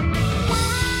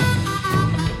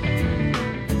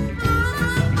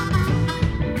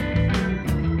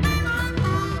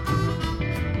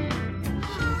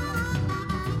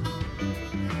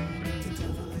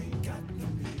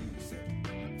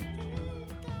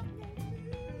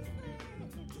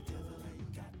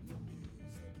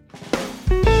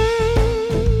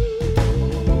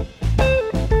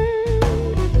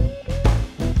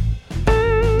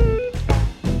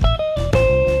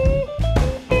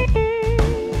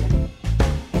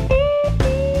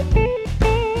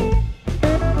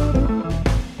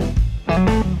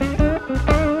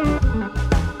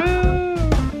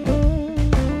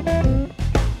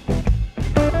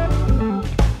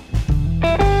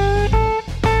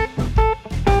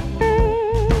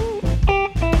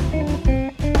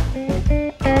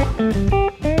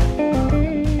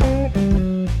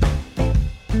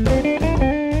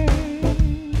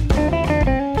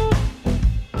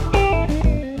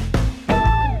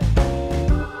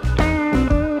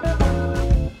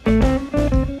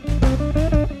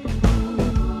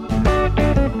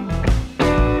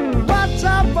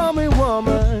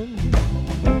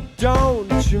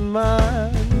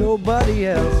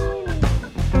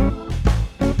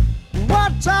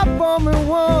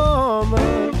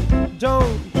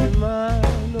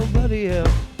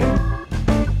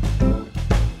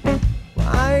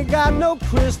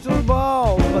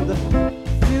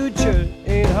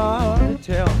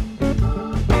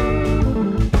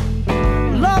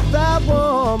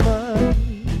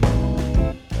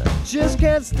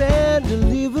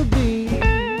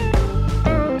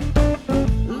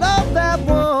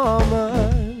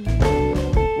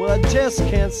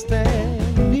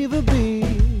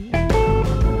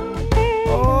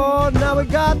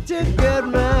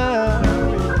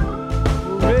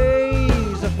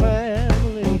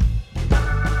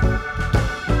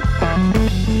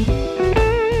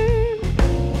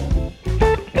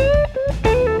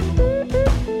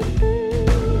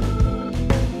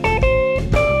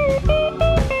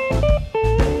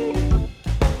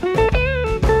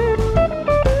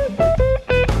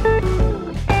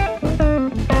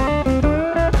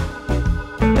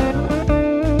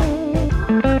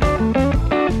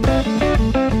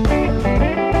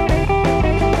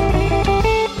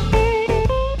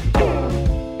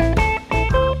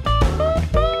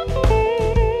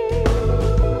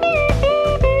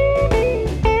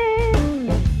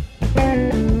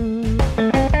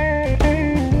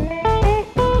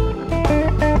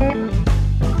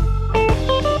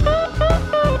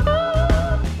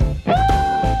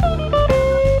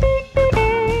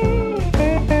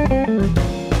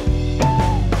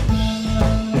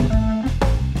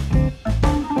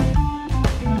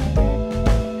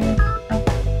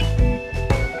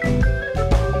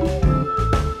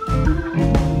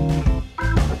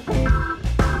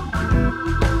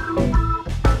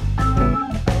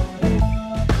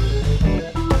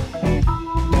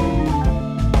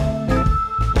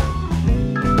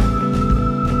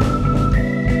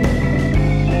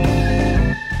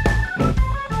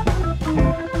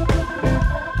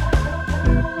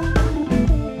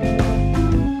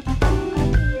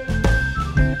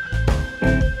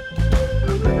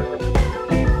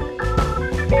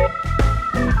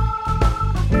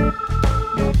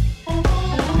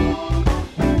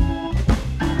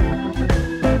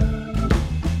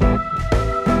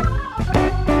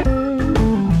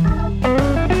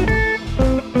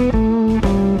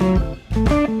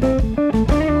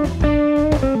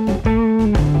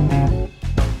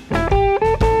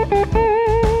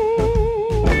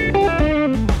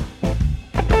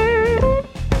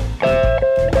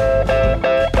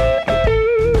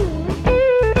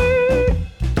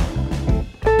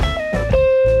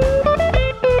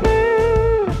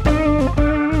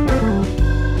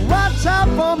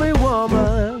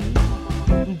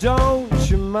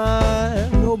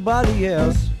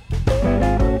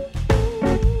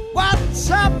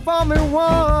 call me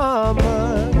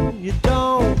woman, you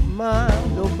don't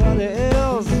mind nobody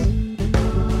else.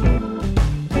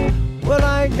 Well,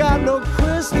 I ain't got no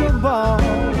crystal ball,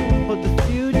 but the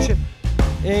future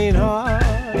ain't hard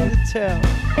to tell.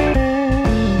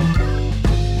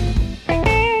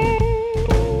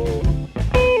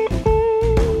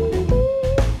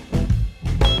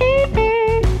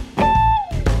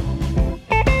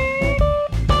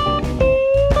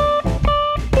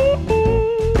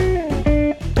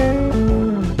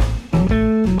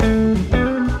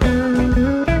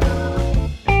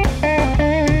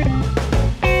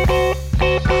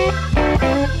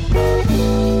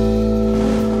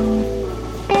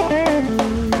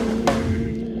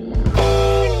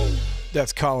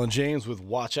 That's Colin James with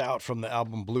Watch Out from the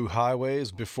album Blue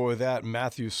Highways. Before that,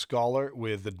 Matthew Scholar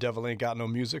with The Devil Ain't Got No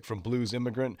Music from Blues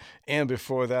Immigrant. And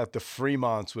before that, the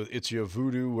Fremonts with It's Your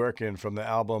Voodoo Workin' from the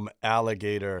album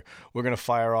Alligator. We're going to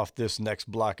fire off this next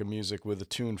block of music with a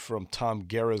tune from Tom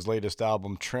Guerra's latest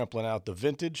album, Trampling Out the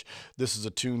Vintage. This is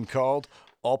a tune called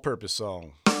All Purpose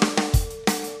Song.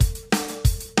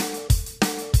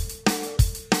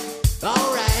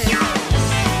 All right.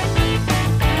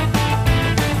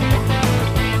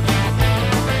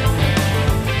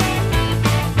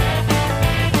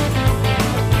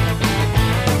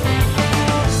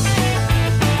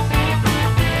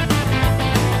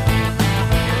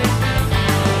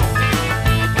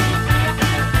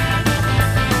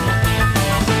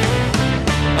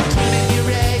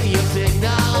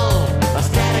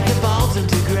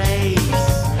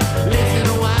 Listen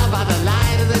a while by the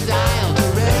light of the dial to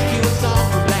rescue us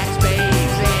all from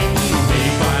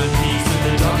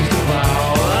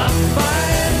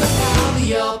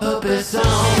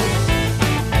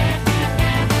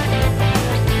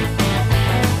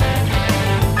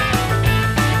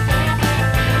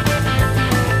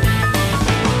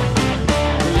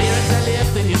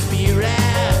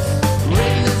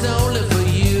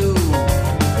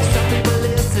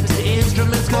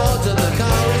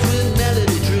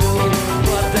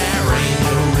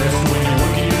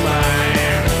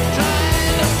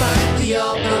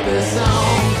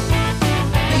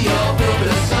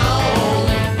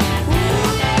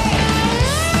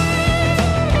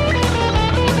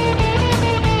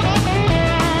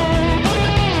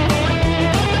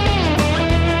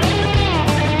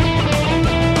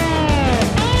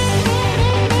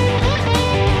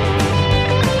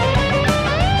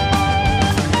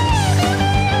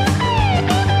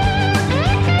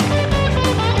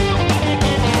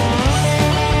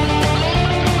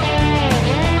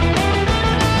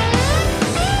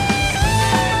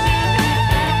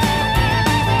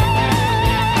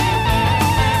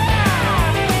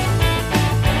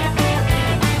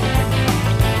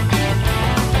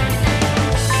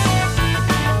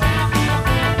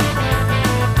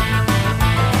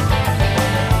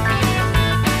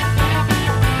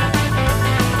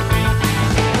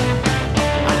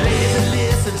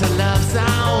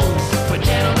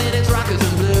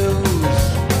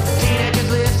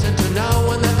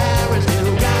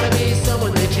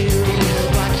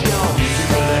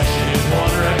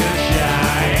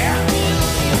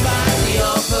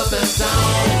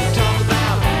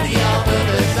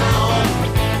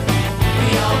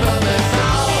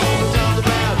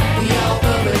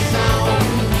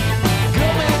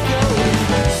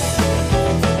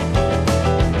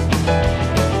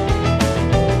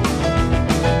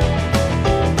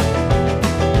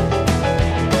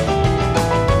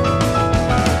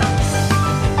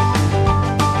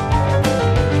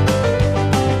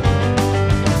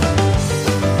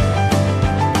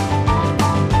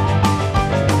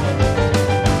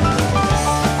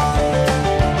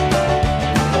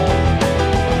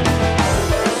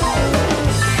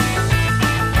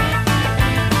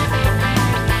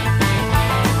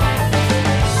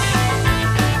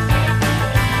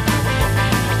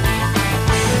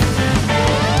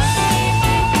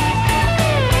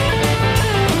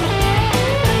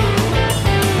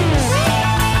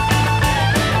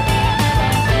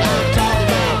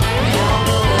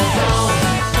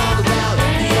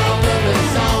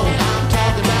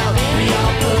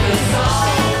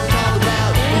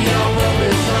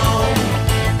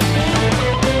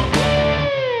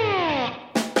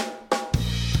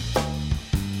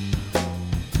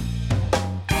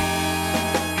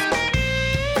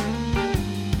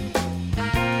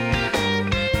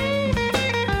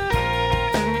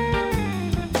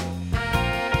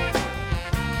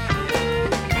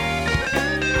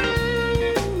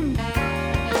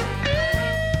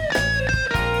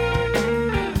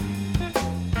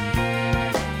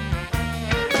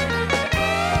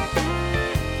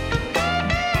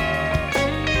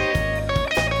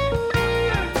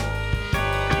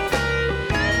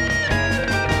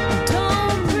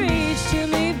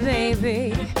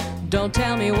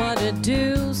me what to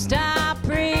do. Stop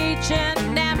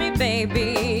preaching at me,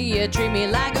 baby. You treat me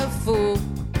like a fool.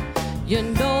 You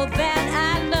know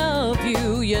that I love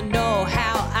you. You know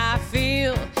how I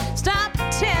feel. Stop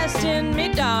testing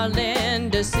me,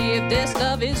 darling, to see if this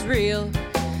love is real.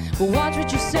 Watch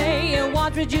what you say and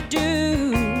watch what you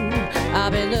do.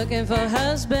 I've been looking for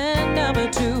husband number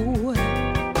 2.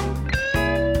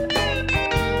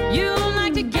 You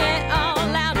like to get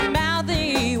all out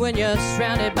mouthy when you're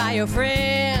surrounded by your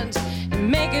friends.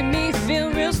 Making me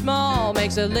feel real small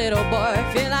makes a little boy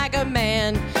feel like a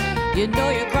man. You know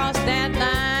you cross that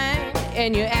line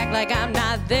and you act like I'm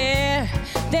not there.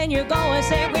 Then you go and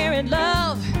say we're in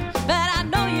love, but I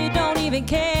know you don't even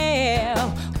care.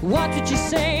 Watch what you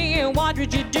say and watch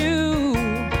what you do.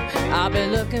 I've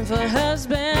been looking for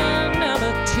husband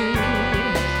number 2.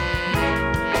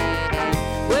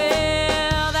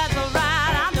 Well, that's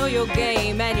alright, I know your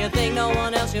game and you think no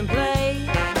one else can play.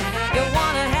 You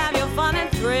wanna have your fun and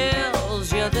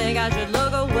thrills, you think I should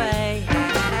look away.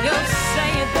 You're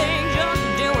saying things, you're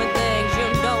doing things you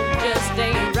know just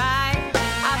ain't right.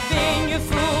 I've been your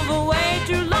fool for way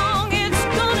too long, it's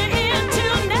gonna end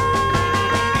tonight.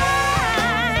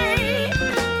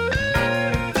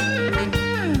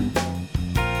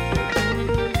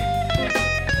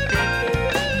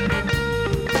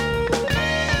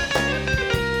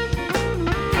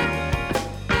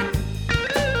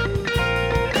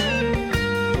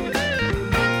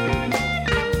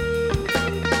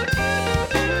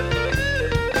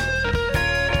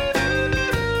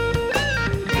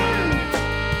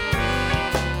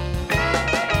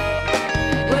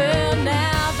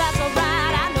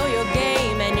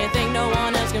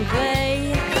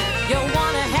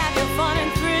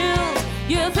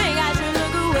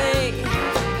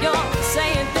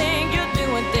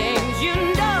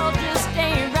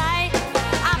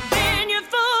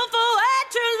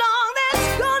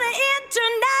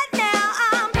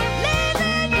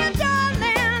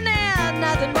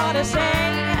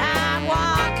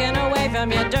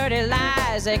 Your dirty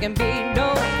lies, there can be no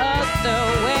other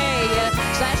way. You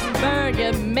slashed and burned,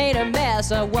 you made a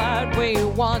mess of what we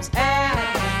once had.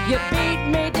 You beat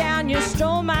me down, you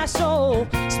stole my soul,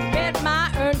 spent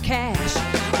my earned cash.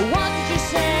 What did you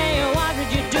say, what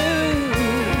did you do?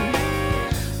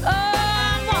 Oh,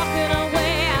 I'm walking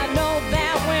away, I know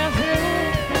that we're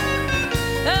through.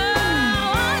 Oh,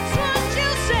 what's what you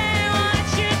say, what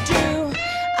you do?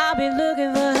 I'll be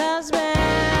looking for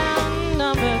husband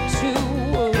number 2.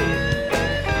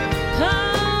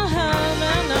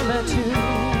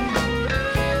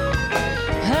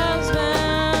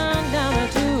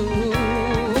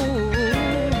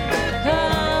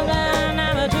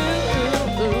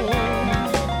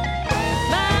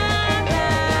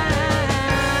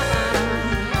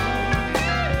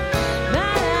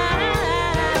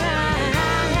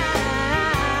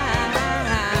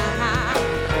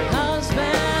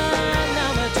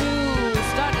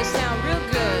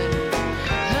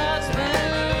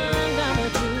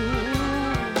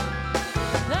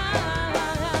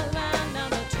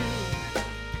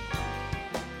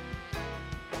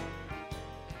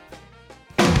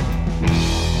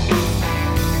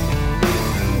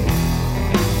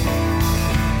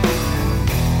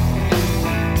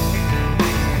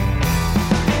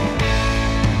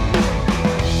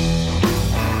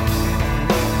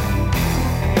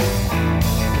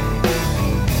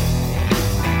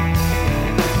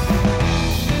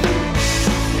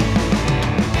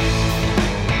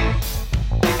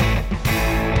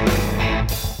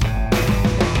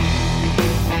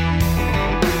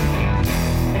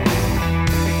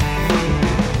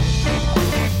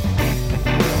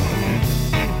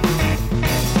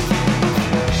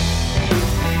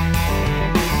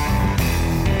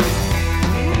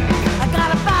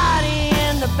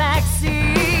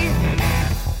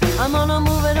 I'm gonna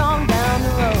move it on down the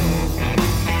road.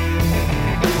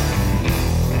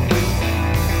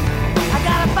 I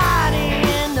got a body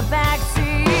in the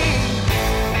backseat.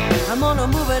 I'm gonna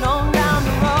move it on down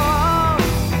the road.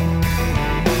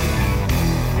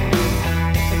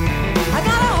 I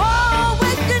got a hole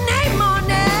with your name on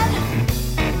it,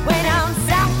 way down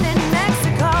south in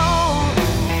Mexico.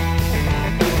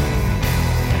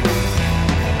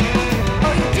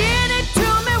 Oh, you did it to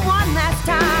me one last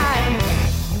time.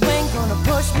 You ain't gonna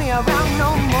push me around no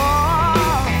more.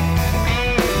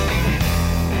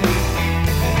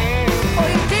 Oh,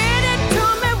 you did it to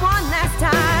me one last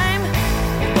time.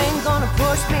 You ain't gonna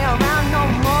push me around no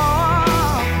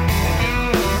more.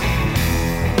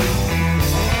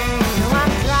 Now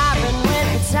I'm driving with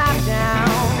the top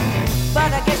down, but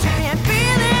I guess you can't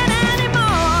feel it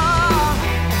anymore.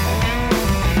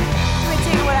 Let me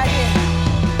tell you what I did.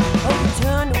 Oh, you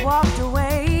turned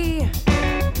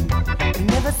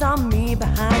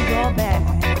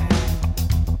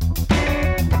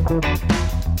Or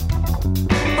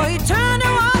you turned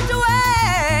and walked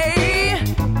away.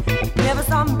 Never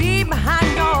saw me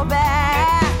behind your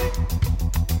back.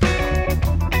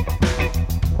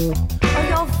 Or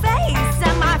your face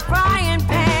at my frying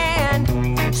pan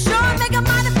sure make a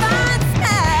mighty fine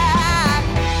snack.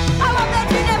 I hope that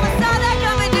you never saw that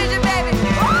coming, did you, baby?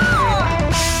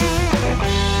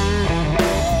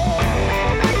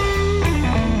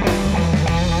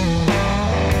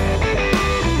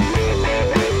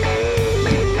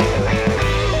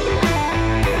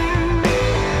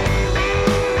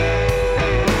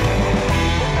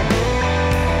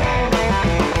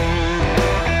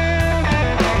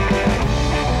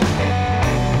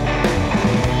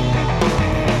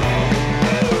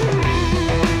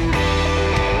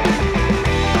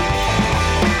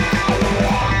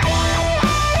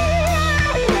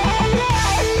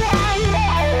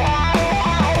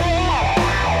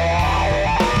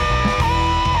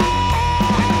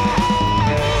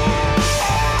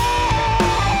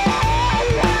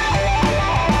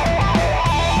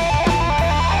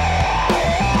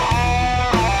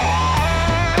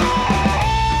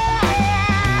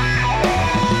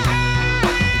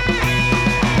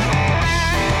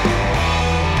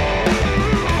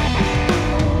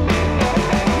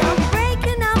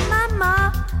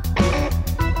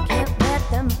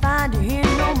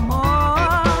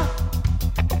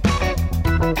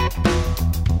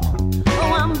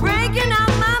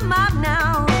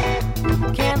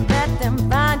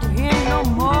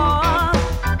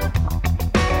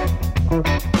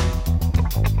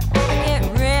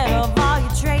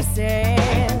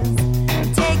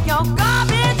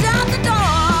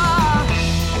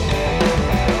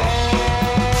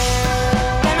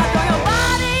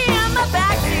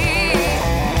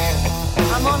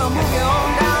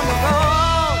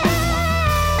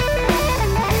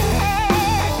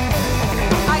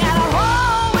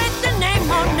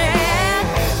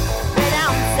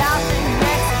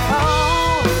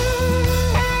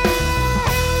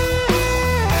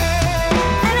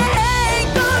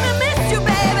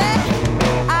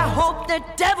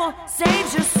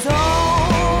 Saves your soul.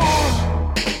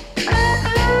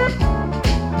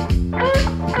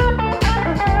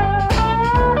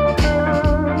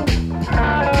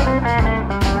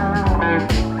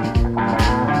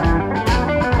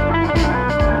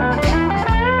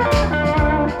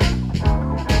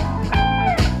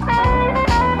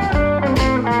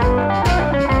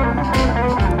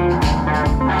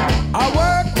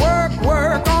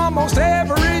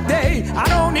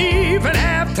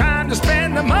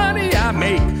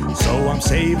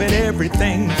 Saving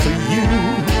everything for you.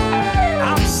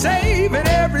 I'm saving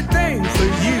everything for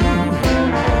you.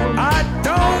 I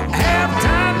don't have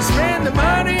time to spend the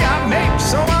money I make,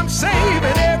 so I'm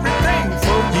saving everything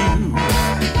for you.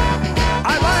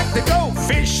 I like to go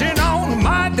fishing on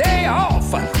my day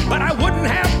off, but I wouldn't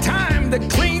have time to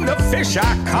clean the fish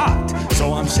I caught,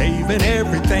 so I'm saving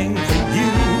everything for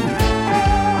you.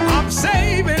 I'm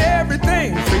saving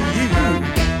everything for you.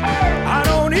 I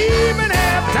don't even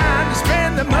have time to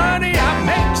spend the money I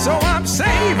make, so I'm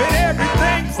saving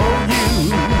everything for you.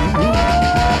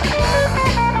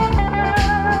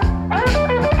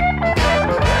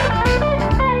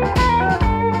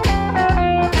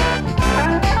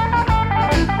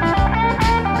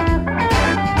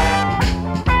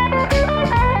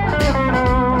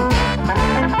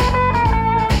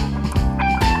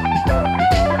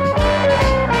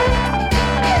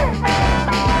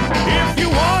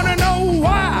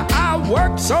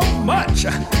 So much,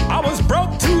 I was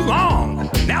broke too long,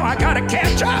 now I gotta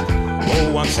catch up.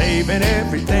 Oh, I'm saving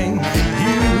everything for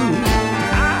you.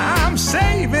 I'm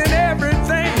saving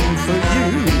everything for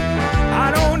you.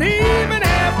 I don't even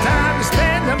have time to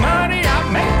spend the money I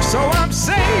make, so I'm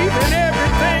saving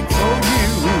everything for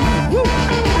you. Woo.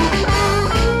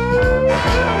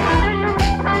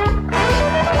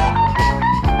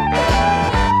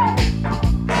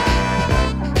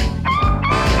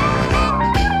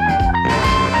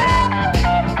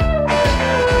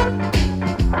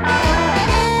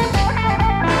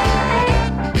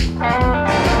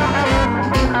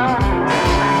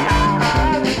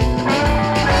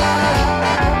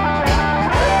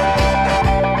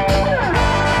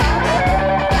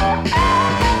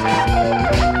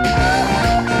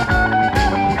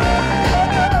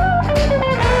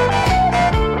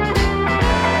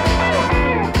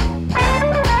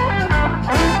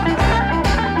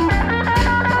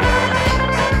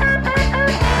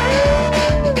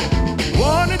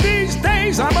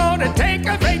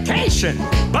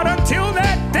 But until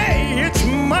that day, it's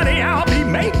money I'll be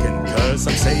making, 'cause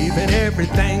I'm saving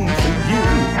everything for you.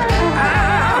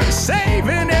 I'm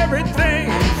saving everything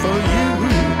for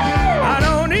you.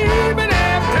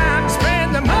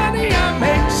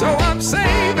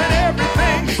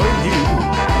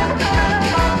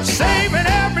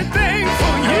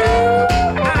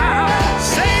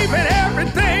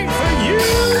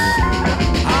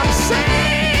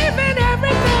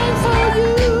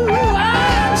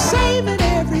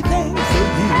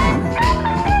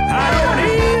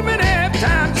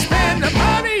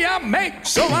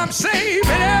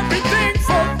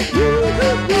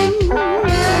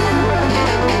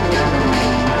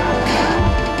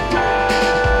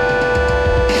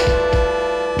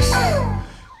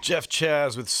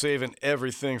 Chaz with Saving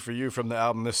Everything for You from the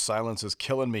album This Silence Is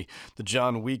Killing Me. The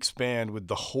John Weeks Band with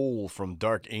The Hole from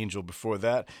Dark Angel before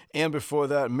that. And before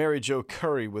that, Mary Jo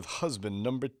Curry with Husband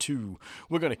Number 2.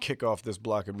 We're going to kick off this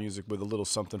block of music with a little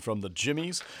something from the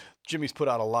Jimmies. Jimmy's put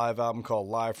out a live album called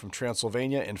Live from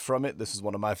Transylvania, and from it, this is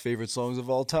one of my favorite songs of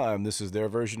all time. This is their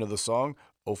version of the song,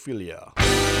 Ophelia.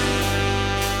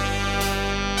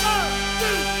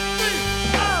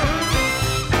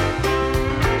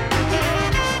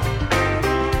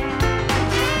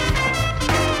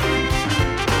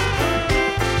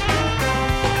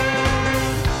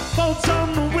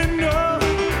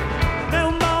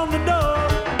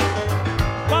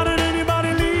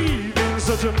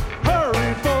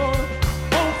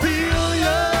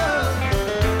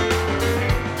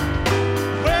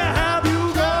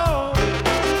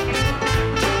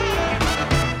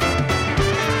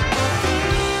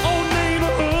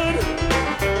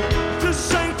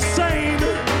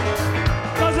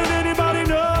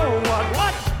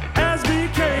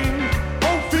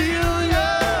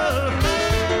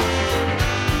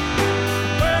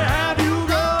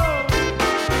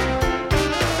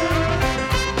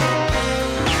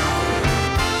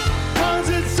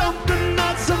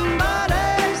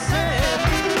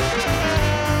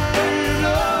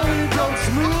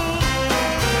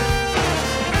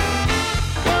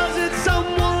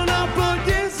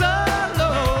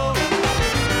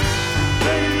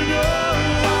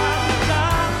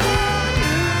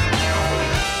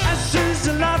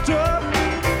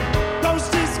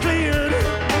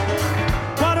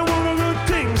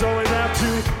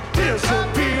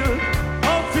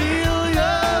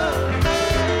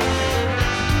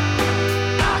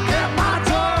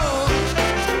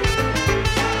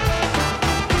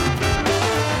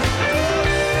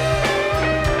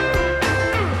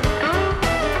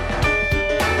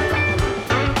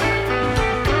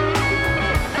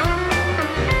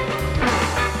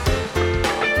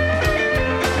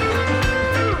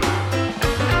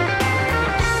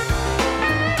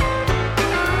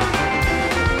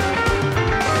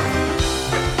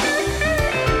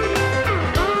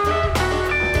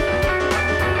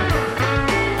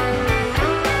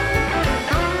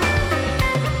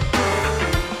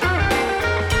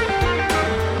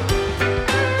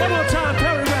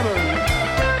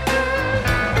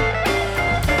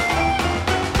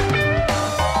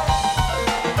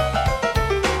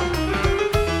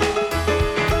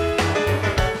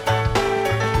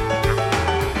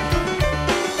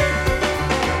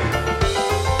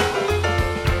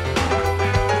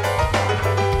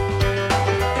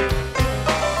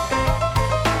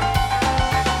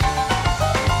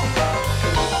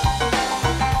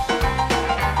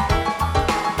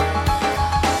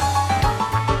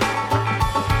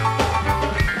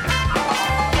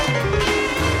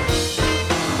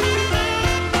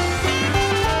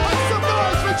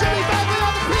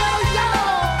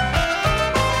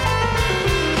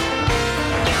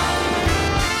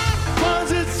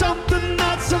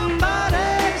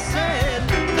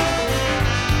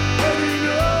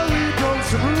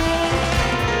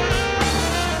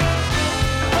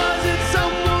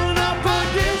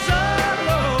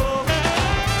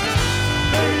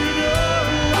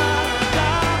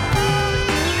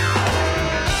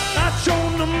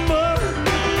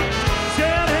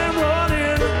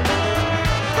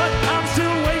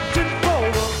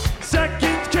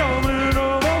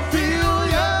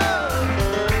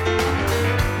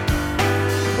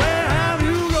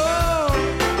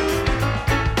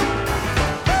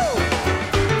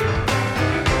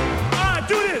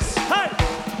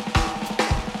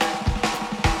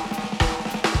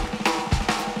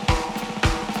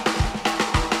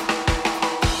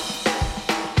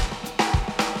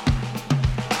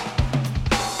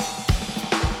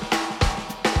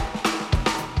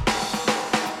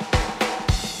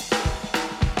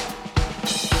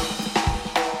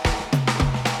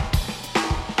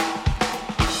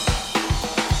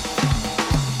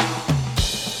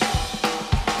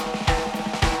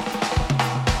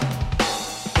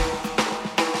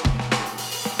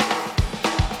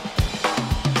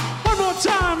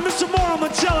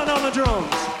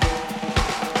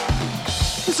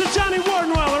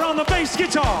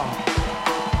 guitar.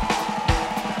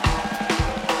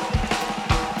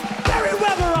 Barry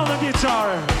Weber on the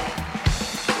guitar.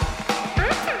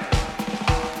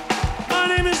 My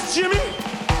name is Jimmy,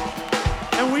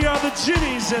 and we are the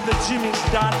Jimmies at the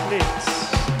Jimmys.net.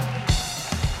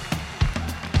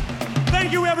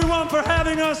 Thank you everyone for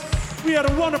having us. We had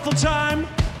a wonderful time.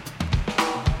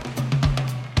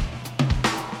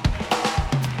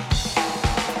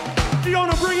 You're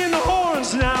gonna bring in the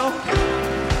horns now.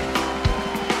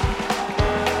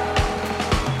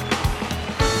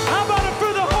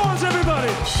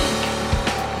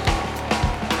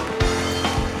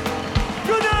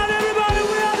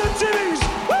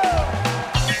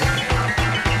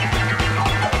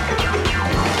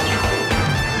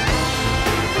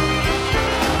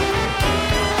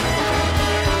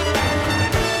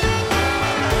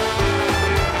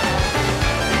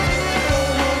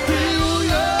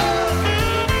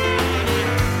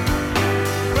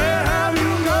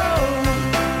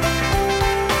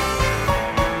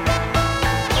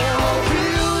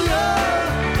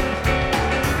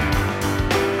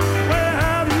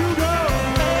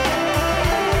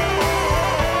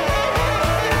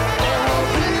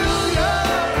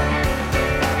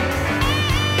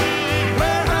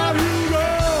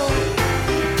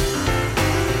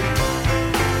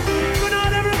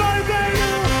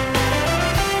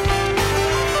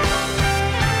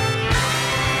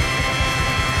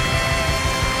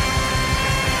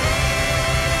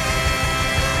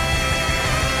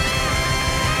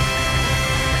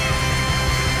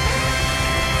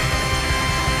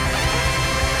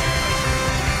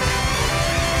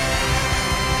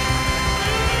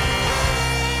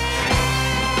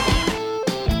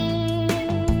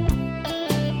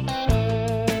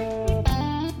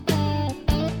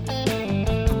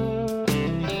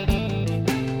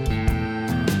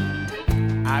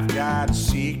 I've got a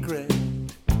secret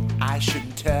I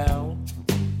shouldn't tell.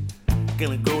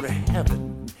 Gonna go to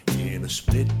heaven in a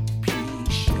split pea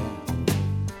shell.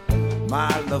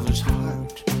 My lover's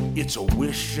heart, it's a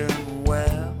wishing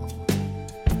well,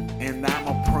 and I'm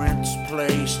a prince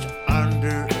placed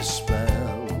under a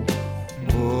spell.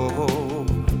 Oh,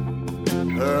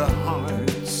 her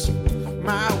heart's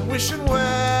my wishing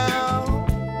well.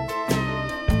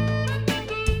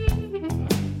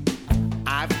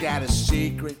 I've got a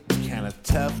secret, kinda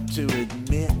tough to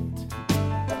admit.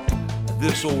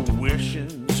 This old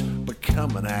wishing's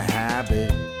becoming a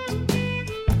habit.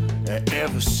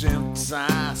 Ever since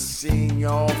I seen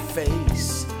your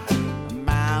face, the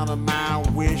amount of my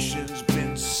wishing's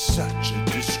been such a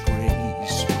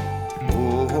disgrace.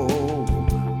 Oh,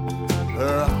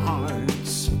 her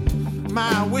heart's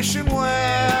my wishing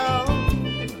well.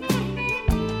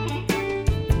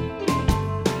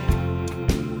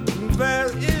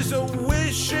 There is a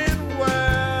wishing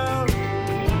well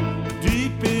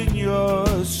deep in your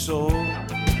soul,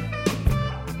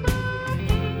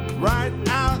 right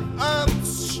out of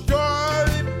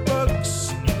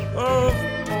storybooks of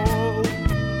old.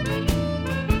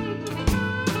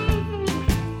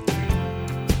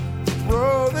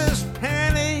 Throw this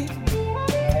penny,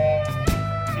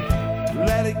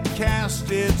 let it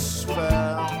cast its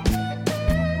spell.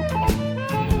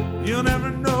 You'll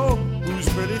never know whose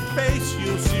pretty face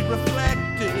you'll see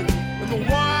reflected in the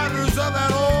waters of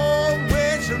that old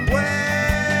wishing well.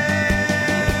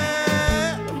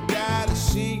 I've got a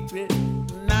secret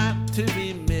not to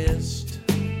be missed,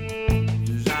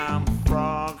 'cause I'm a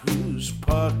frog who's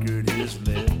puckered his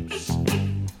lips.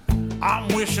 I'm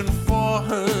wishing for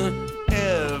her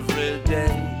every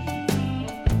day.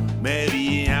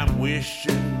 Maybe I'm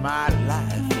wishing my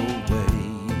life away.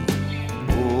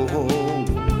 Oh,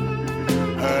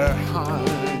 her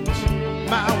heart,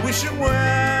 my wishing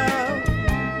well.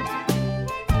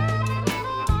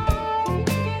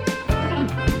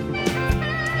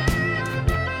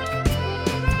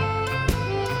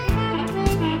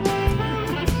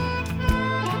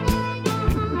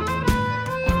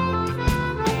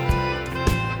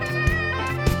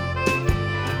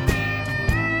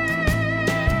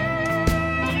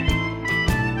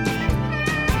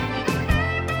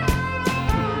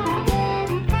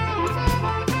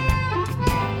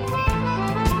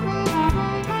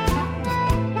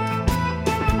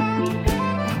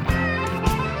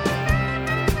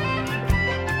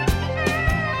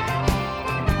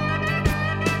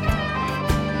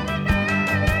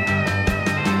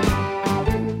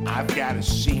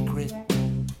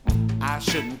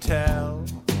 Shouldn't tell.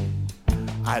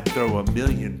 I'd throw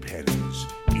 1,000,000 pennies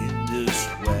in this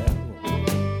well.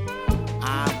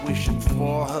 I'm wishing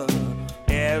for her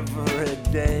every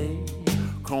day.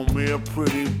 Call me a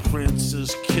pretty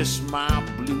princess, kiss my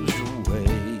blues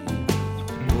away.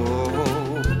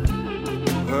 Oh,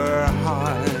 her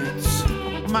heart's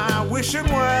my wishing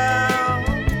well.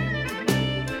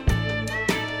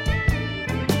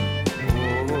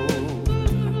 Oh,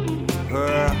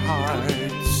 her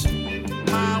heart's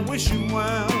my wishing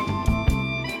well.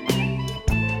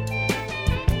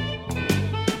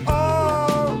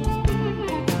 Oh,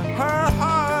 her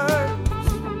heart's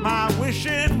my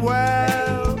wishing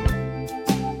well.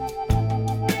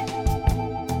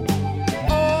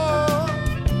 Oh,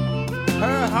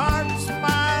 her heart's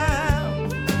my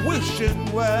wishing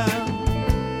well.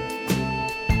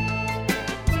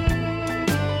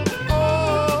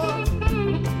 Oh,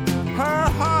 her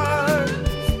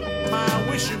heart's my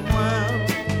wishing well.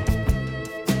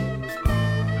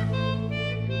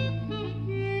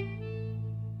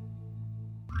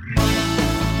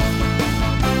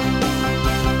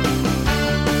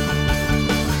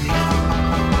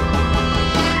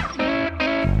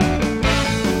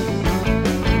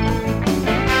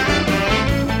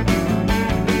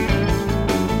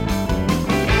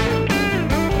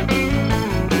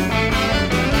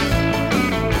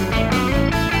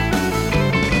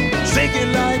 Shake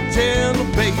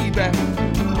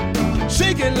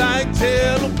it like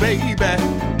Jello, baby.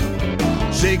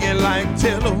 Shake it like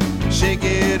Jello, shake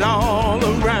it all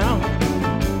around.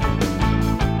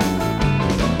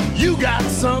 You got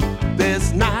something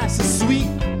that's nice and sweet.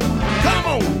 Come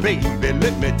on, baby,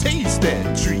 let me taste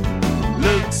that treat.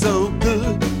 Look so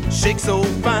good, shake so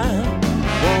fine.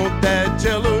 Want that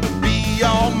Jello to be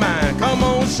all mine. Come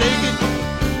on, shake it.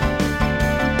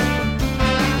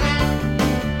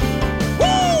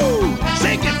 Woo!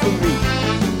 Shake it for me.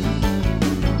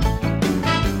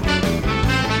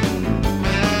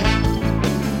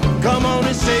 Come on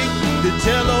and shake the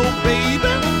Jello,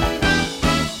 baby.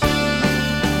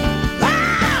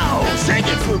 Wow! Shake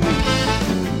it for me.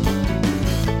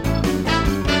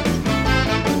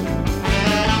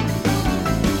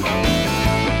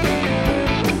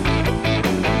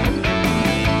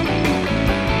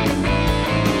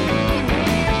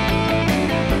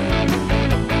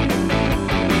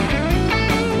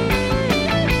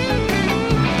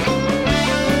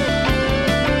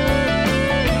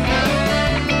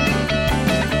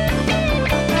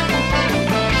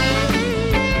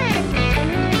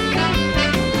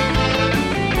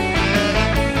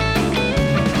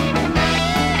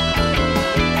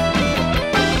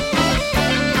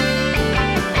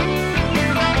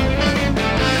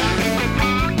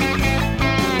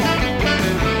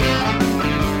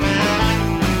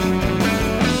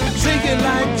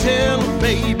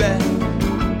 baby.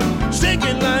 Shake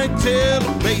it like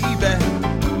Jello, baby.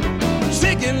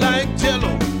 Shake it like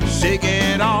Jello. Shake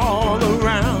it all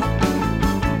around.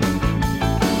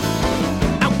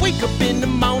 I wake up in the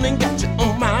morning, got you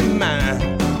on my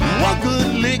mind. One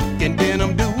good lick and then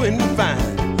I'm doing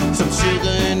fine. Some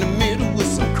sugar in the middle with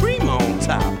some cream on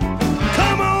top.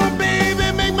 Come on,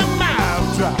 baby, make my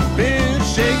mouth drop and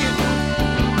shake it.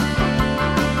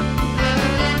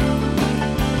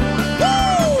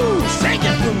 Woo! Shake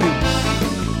it for me.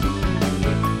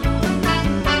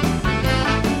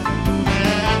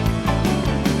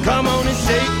 Come on and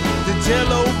shake the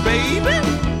Jello, baby.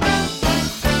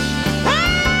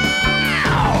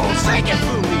 Wow! Shake it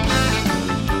for me.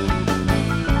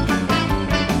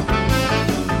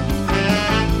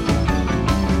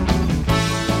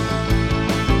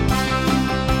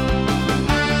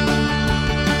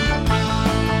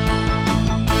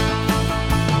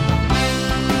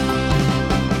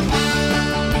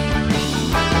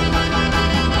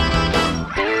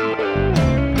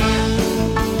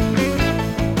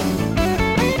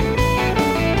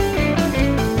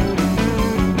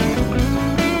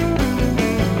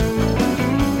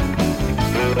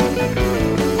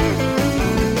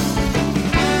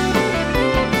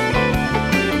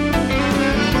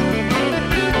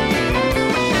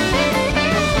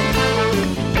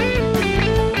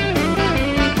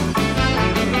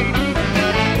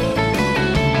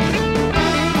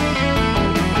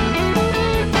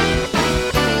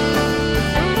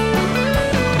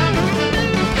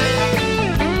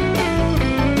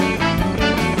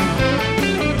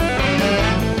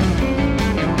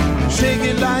 Shake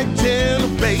it like Jello,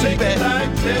 baby. Shake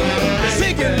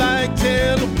it like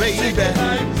Jello, baby.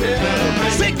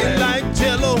 Shake it like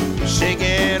Jello. Shake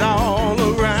it all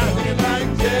around. Shake it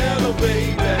like Jello,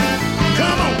 baby.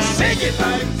 Come on, shake it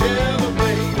like Jello,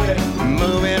 baby.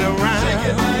 Move it around. Shake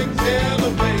it like Jello,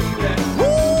 baby.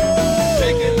 Woo!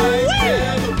 Shake it like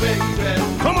Jello,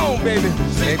 baby. Come on, baby.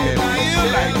 Shake it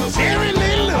like Jerry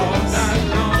Lee Lewis.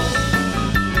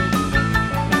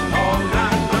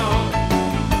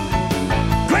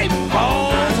 Great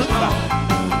balls of fire.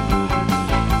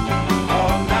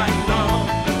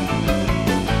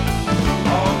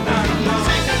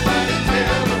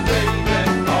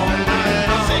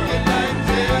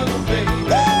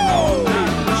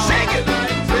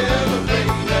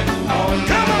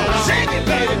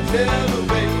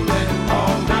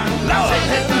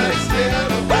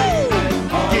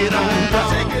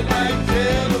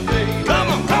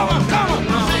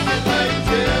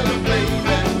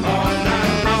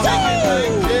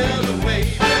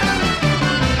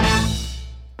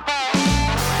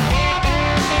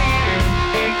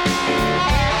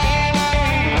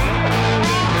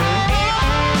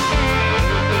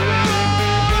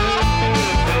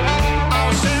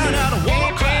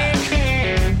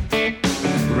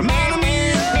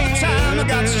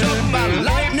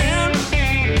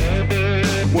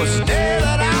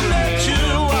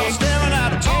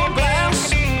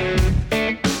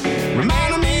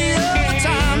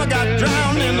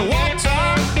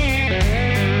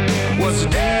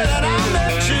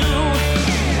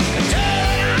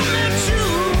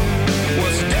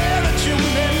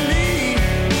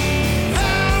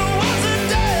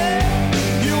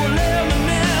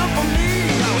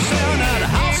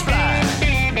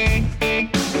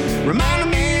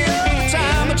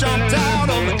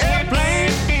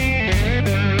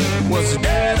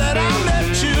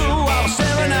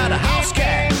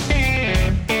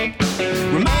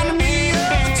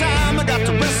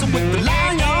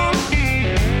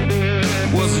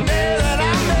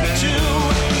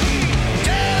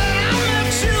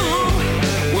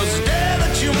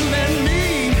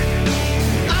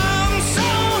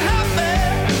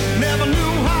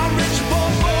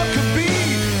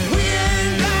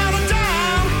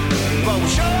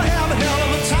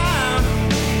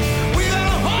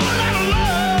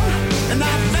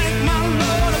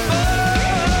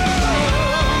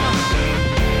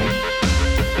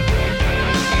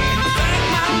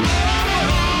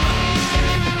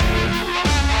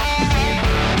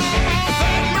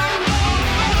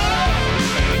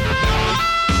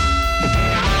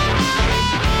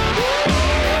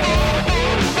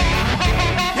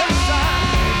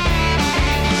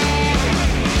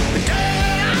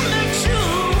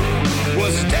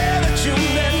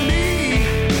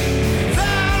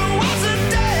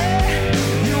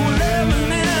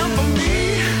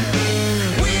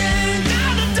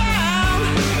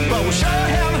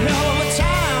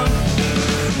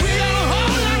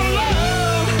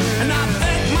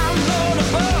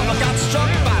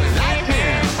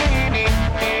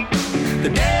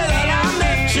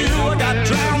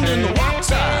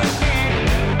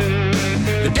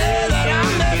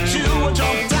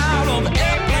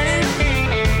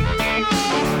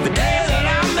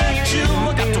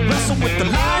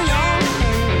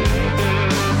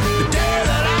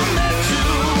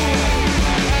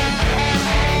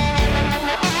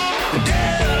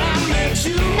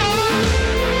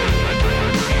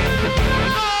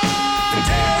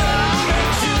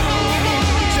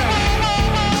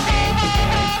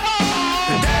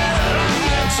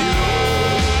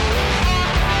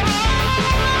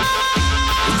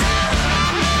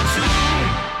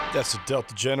 That's the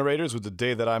Delta Generators with The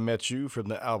Day That I Met You from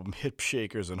the album Hip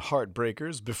Shakers and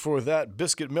Heartbreakers. Before that,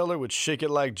 Biscuit Miller with Shake It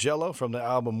Like Jello from the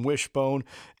album Wishbone.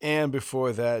 And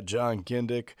before that, John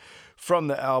Gindick from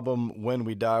the album When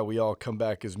We Die, We All Come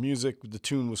Back as Music. The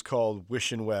tune was called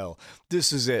Wishin' Well.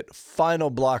 This is it.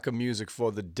 Final block of music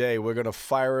for the day. We're going to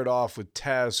fire it off with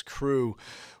Taz Crew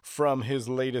from his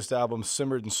latest album,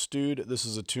 Simmered and Stewed. This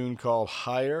is a tune called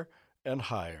Higher and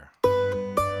Higher.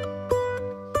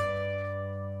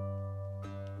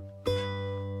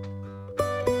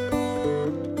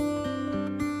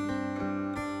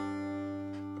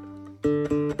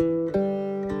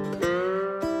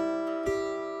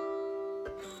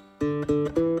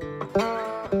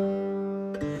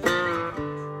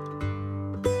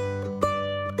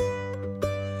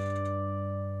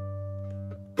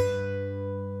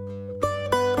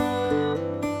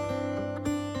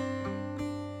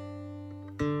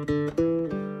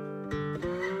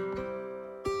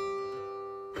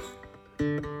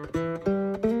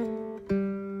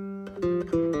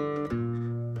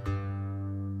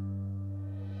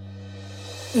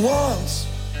 Once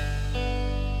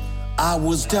I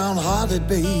was downhearted,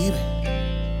 baby.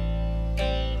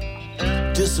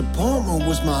 Disappointment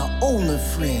was my only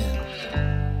friend.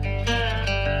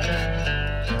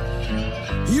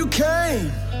 You came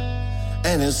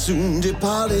and it soon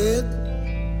departed.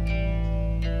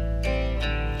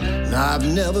 Now I've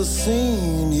never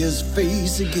seen his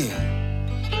face again.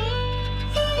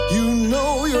 You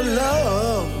know your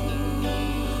love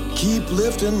keep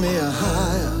lifting me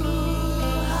higher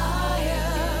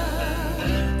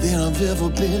than I've ever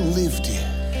been lifted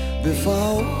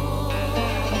before.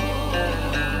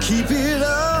 Keep it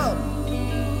up,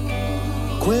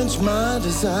 quench my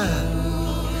desire.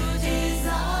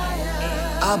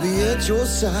 I'll be at your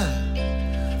side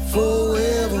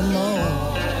forevermore.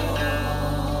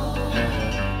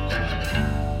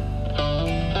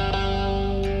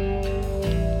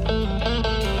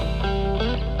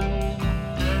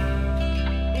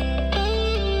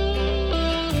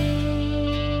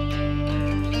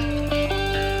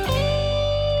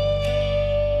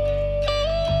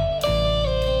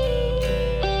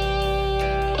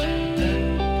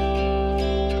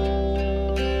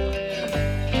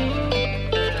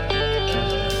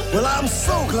 Well, I'm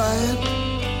so glad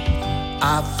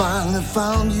I finally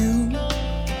found you.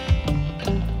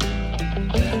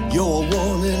 You're a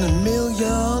one in a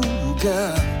million,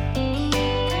 girl.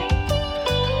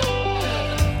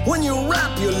 When you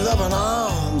wrap your loving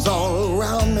arms all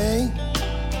around me,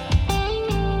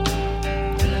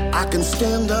 I can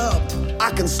stand up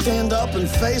and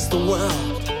face the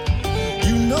world.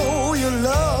 You know your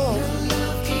love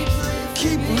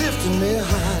keep lifting me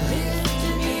higher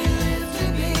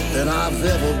than I've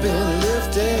ever been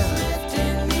lifted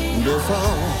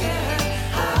before.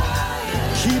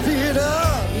 Keep it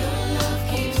up,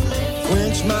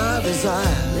 quench my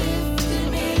desire,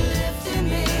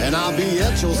 and I'll be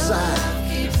at your side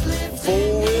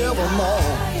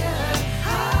forevermore.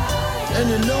 And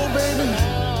you know, baby,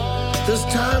 there's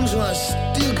times when I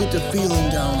still get the feeling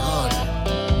downhearted,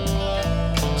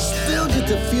 still get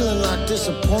the feeling like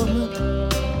disappointment,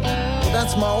 but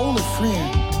that's my only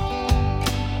friend.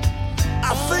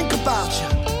 I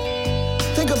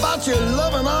think about your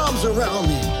loving arms around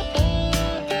me.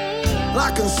 And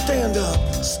I can stand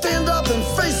up and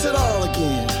face it all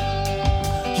again.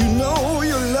 You know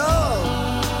your love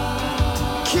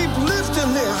keep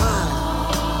lifting me higher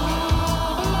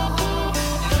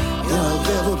than I've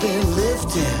ever been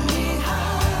lifted,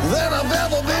 than I've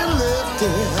ever been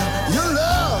lifted. Your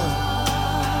love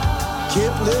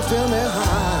keep lifting me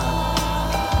higher.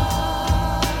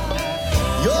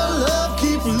 Your love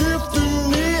keep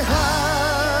lifting me high.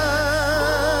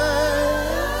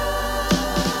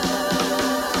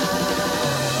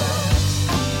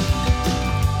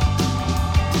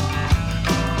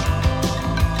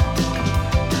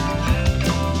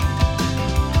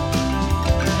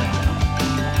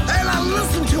 Hey, now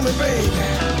listen to me, baby.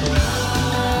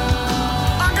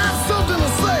 I got something to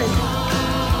say.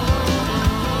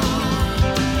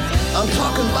 I'm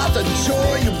talking about the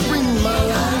joy you bring in my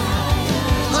life.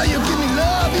 How you give me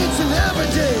love each and every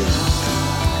day.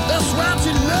 That's right,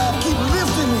 your love keep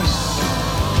lifting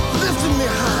me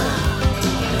high.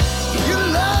 Your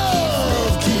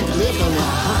love keep lifting me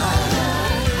high.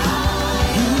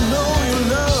 You know your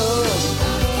love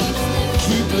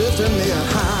keep lifting me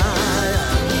higher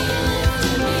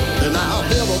than I've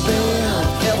ever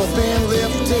been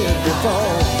lifted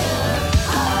before.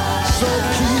 So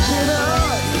keep it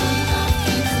up,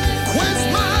 quench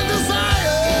my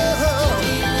desire.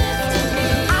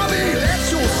 I'll be at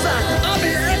your side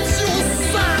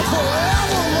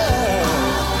forevermore.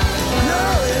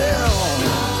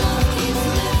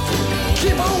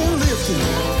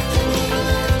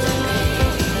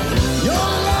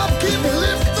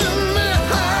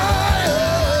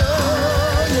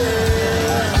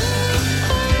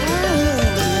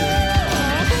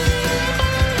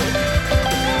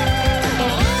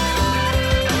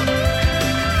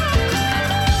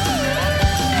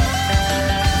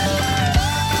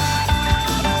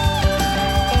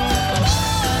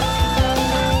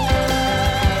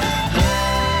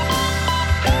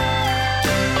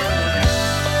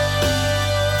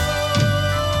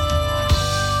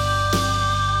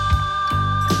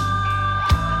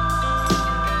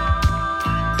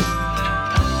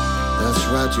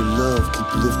 but your love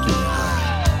keep lifting me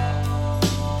high.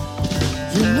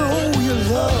 You know your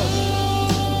love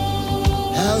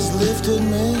has lifted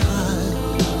me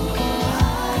higher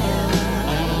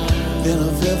than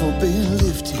I've ever been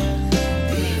lifted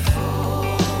before.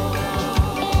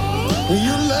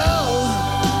 Your love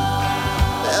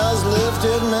has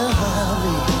lifted me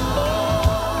higher.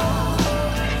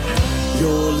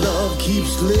 Your love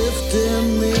keeps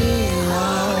lifting me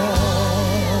high.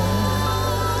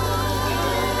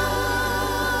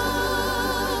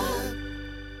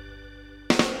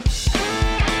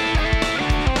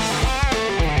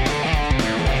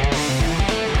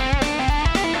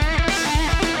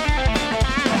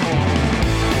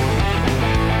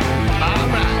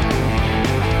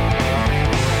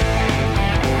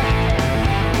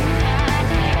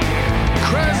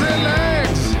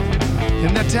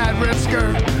 Tight red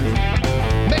skirt,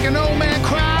 make an old man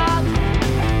cry,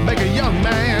 make a young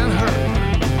man hurt.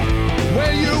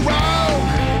 Where you wrong,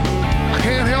 I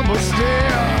can't help but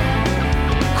stare.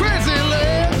 Crazy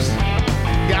legs,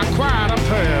 got quite a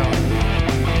pair.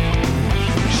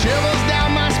 Shivers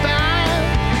down my spine,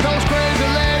 those crazy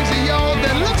legs of yours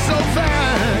that look so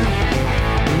fine,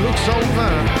 look so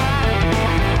fine.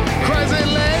 Crazy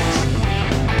legs,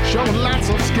 showing lots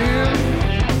of skin,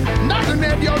 knocking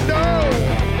at your door.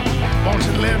 Won't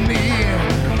you let me in?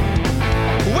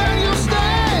 When you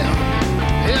stand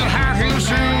in high heel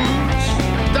shoes,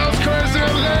 those crazy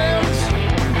legs,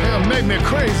 they'll make me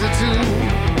crazy too.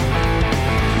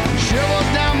 Shivers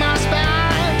down my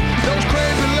spine, those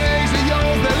crazy legs of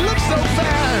yours that look so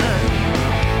fine,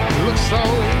 look so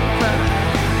fine.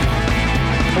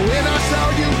 When I saw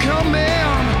you come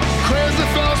in, crazy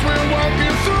thoughts went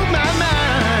walking through my mind.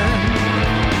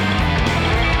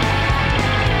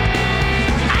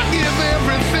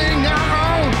 Everything I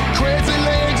own, crazy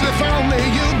legs, if only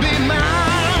you'd be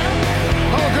mine.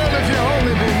 Oh, girl, if you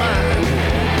only be mine.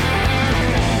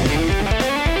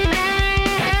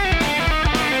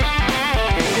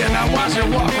 Yeah, now watch it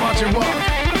walk, watch it walk.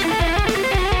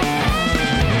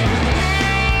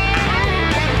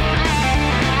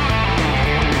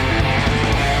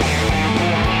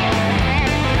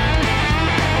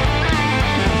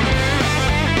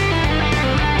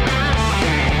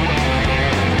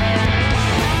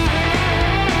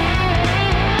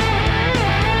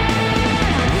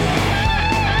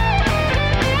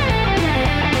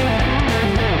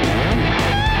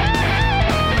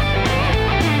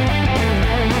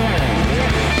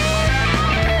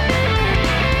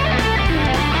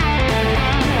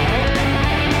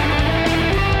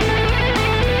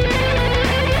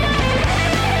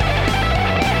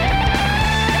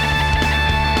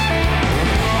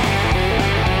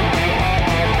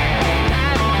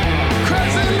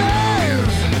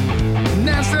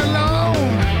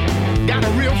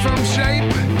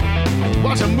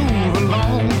 Watch her move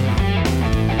along,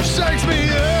 shakes me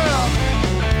up.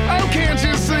 Oh, can't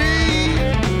you see?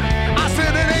 I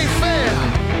said it ain't fair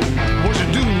what you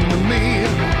do to me.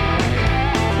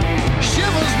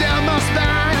 Shivers down my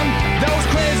spine, those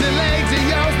crazy legs of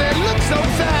yours that look so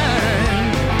fine.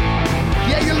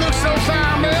 Yeah, you look so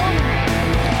fine, man.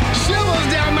 Shivers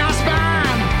down my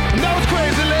spine, those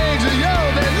crazy legs of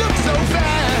yours that look so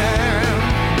fine.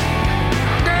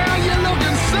 Girl, you're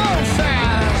looking so fine.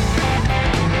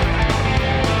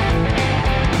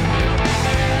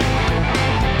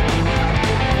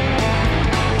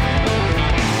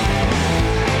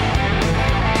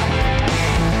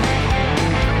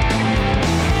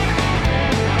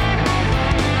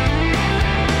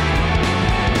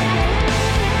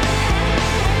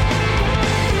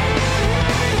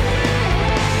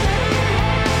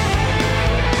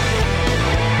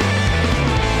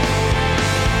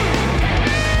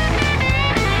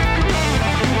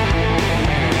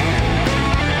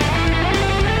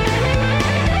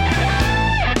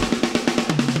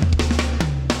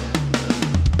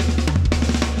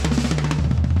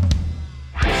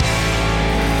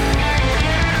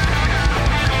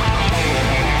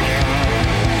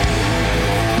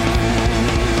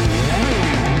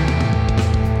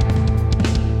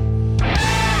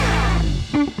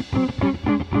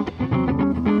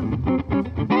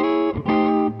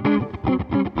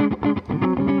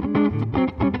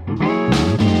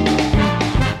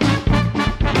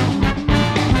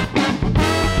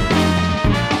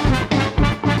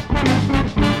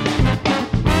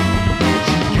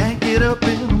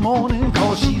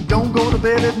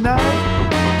 bed at night.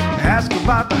 Ask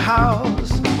about the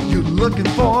house, you're looking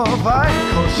for a fight.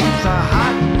 Cause she's a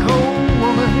hot and cold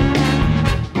woman,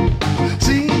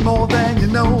 see more than you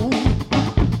know.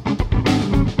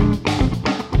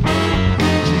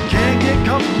 She can't get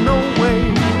comfortable no way,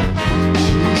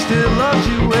 she still loves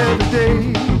you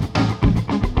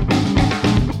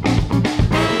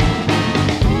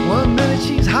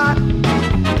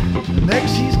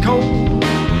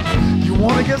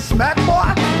smack,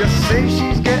 boy. Just say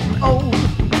she's getting old.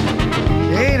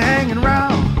 Ain't hanging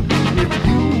around with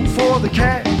you for the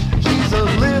cash. She's a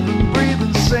living,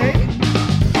 breathing saint.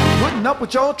 Putting up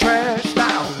with your trash.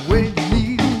 Now when you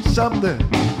need something,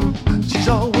 she's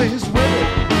always with it.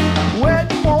 When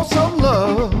you want some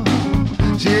love,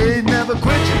 she ain't never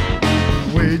quit you.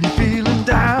 When you're feeling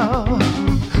down,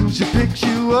 she picks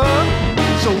you up.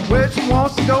 So where she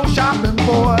wants to go shopping,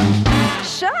 boy?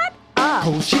 Shut up.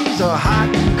 Oh, she's a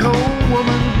hot and cold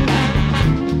woman.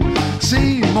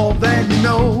 See more than you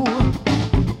know.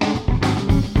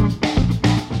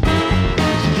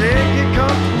 She can't get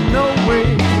comfortable no way.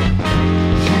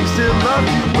 She still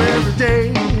loves you every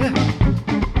day.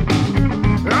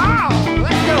 Oh,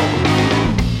 let's go.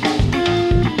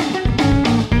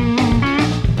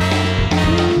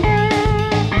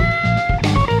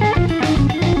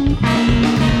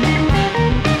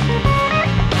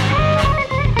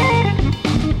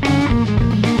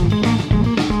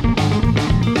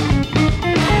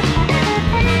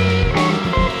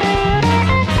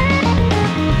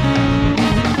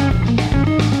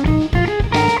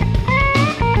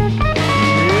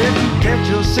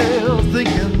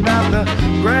 Thinking that the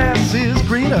grass is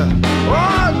greener.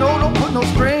 Oh, no, don't put no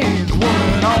strings,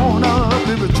 woman, on up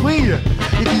in between you.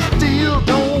 If you still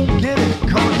don't get it,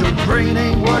 cause your brain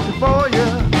ain't working for you,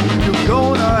 you're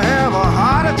gonna have a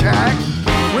heart attack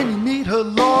when you meet her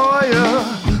lawyer.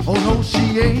 Oh, no,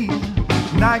 she ain't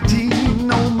 19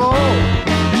 no more.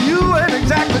 You ain't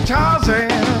exactly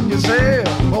Tarzan yourself,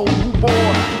 oh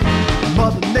boy.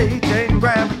 Mother Nature and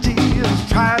gravity is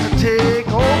trying to take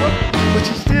over, but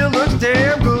she still looks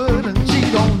damn good, and she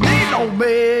don't need no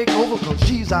makeover, cause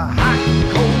she's a hot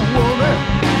and cold woman.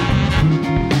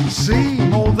 See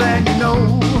more than you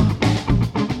know.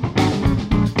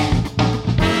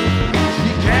 She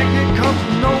can't get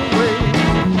comfortable no way.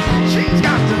 She's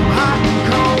got them hot and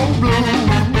cold blues.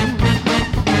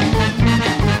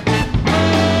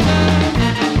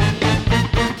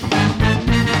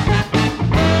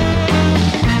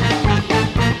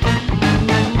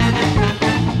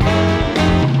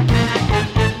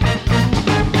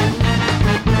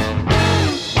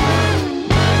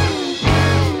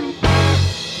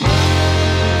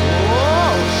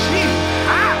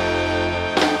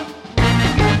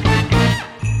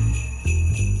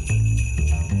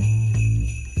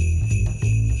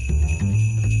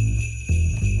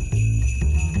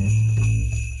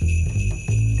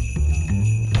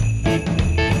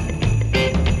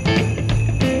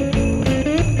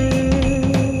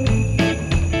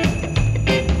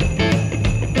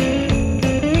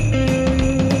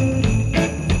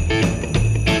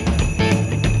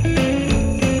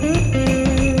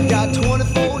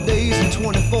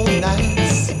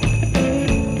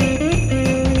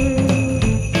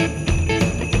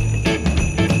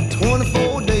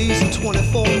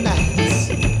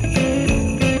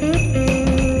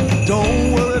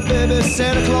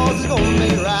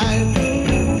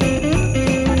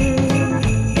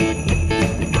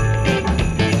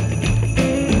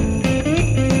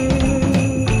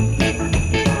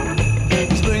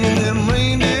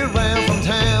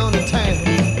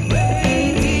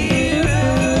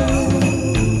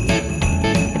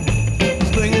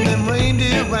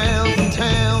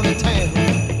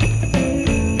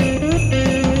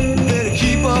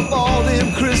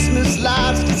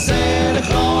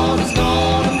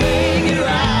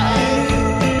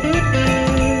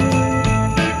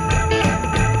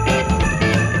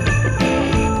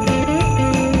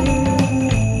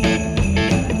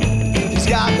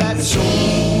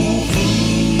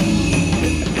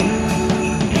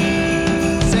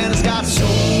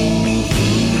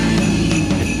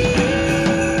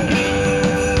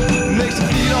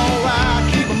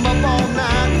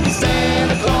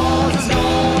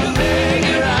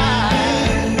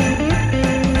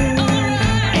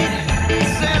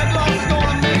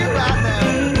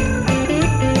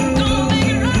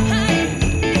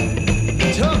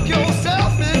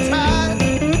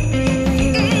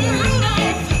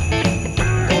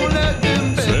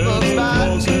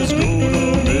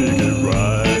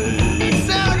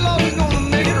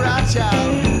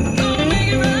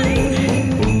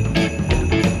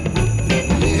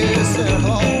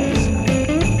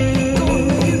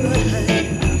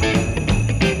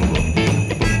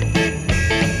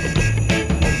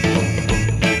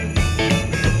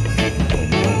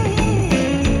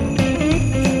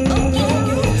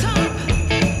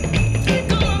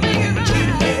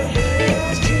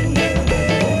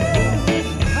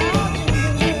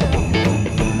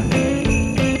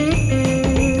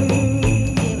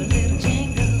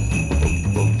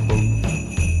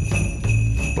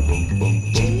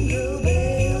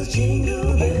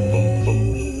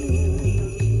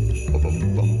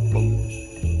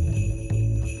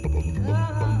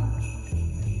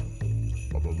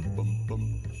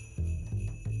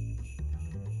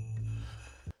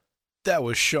 That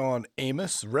was Sean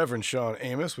Amos, Reverend Sean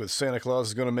Amos with Santa Claus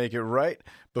is Gonna Make It Right.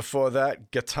 Before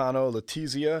that, Gaetano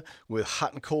Letizia with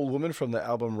Hot and Cold Woman from the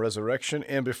album Resurrection.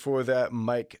 And before that,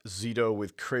 Mike Zito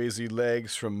with Crazy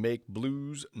Legs from Make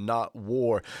Blues, Not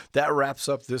War. That wraps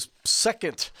up this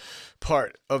second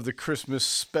part of the Christmas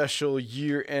special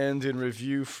year-end in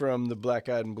review from the Black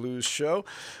Eyed and Blues show.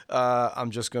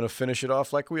 I'm just going to finish it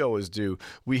off like we always do.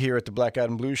 We here at the Black Eyed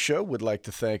and Blues show would like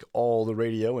to thank all the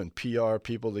radio and PR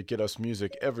people that get us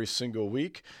music every single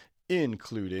week,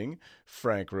 including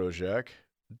Frank Rojak,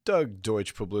 Doug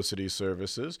Deutsch Publicity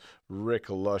Services, Rick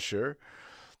Lusher,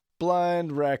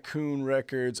 Blind Raccoon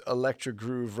Records, Electric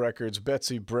Groove Records,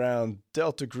 Betsy Brown,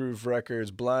 Delta Groove Records,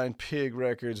 Blind Pig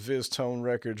Records, Viz Tone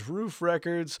Records, Roof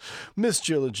Records, Miss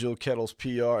Jill and Jill Kettles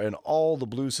PR, and all the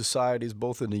blues societies,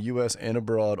 both in the U.S. and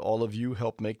abroad. All of you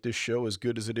help make this show as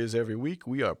good as it is every week.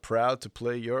 We are proud to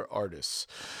play your artists.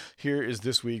 Here is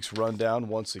this week's rundown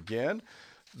once again.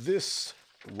 This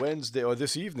Wednesday, or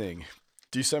this evening,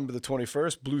 December the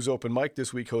 21st, Blues Open Mic,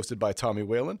 this week hosted by Tommy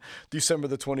Whalen. December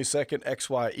the 22nd,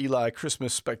 XY Eli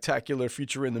Christmas Spectacular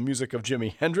featuring the music of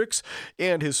Jimi Hendrix.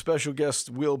 And his special guest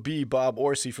will be Bob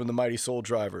Orsi from the Mighty Soul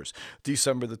Drivers.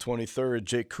 December the 23rd,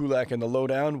 Jake Kulak and the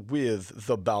Lowdown with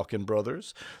the Balkan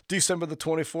Brothers. December the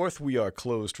 24th, we are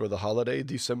closed for the holiday.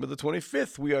 December the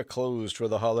 25th, we are closed for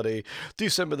the holiday.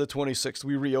 December the 26th,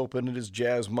 we reopen. It is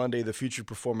Jazz Monday. The featured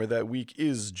performer that week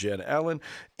is Jen Allen.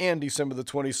 And December the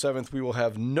 27th, we will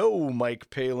have no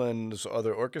Mike Palin's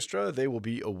other orchestra. They will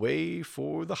be away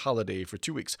for the holiday for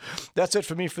 2 weeks. That's it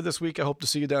for me for this week. I hope to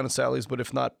see you down at Sally's, but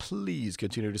if not, please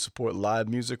continue to support live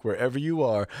music wherever you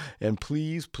are. And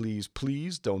please, please,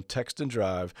 please don't text and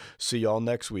drive. See y'all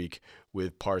next week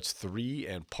with parts 3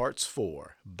 and parts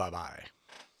 4. Bye-bye.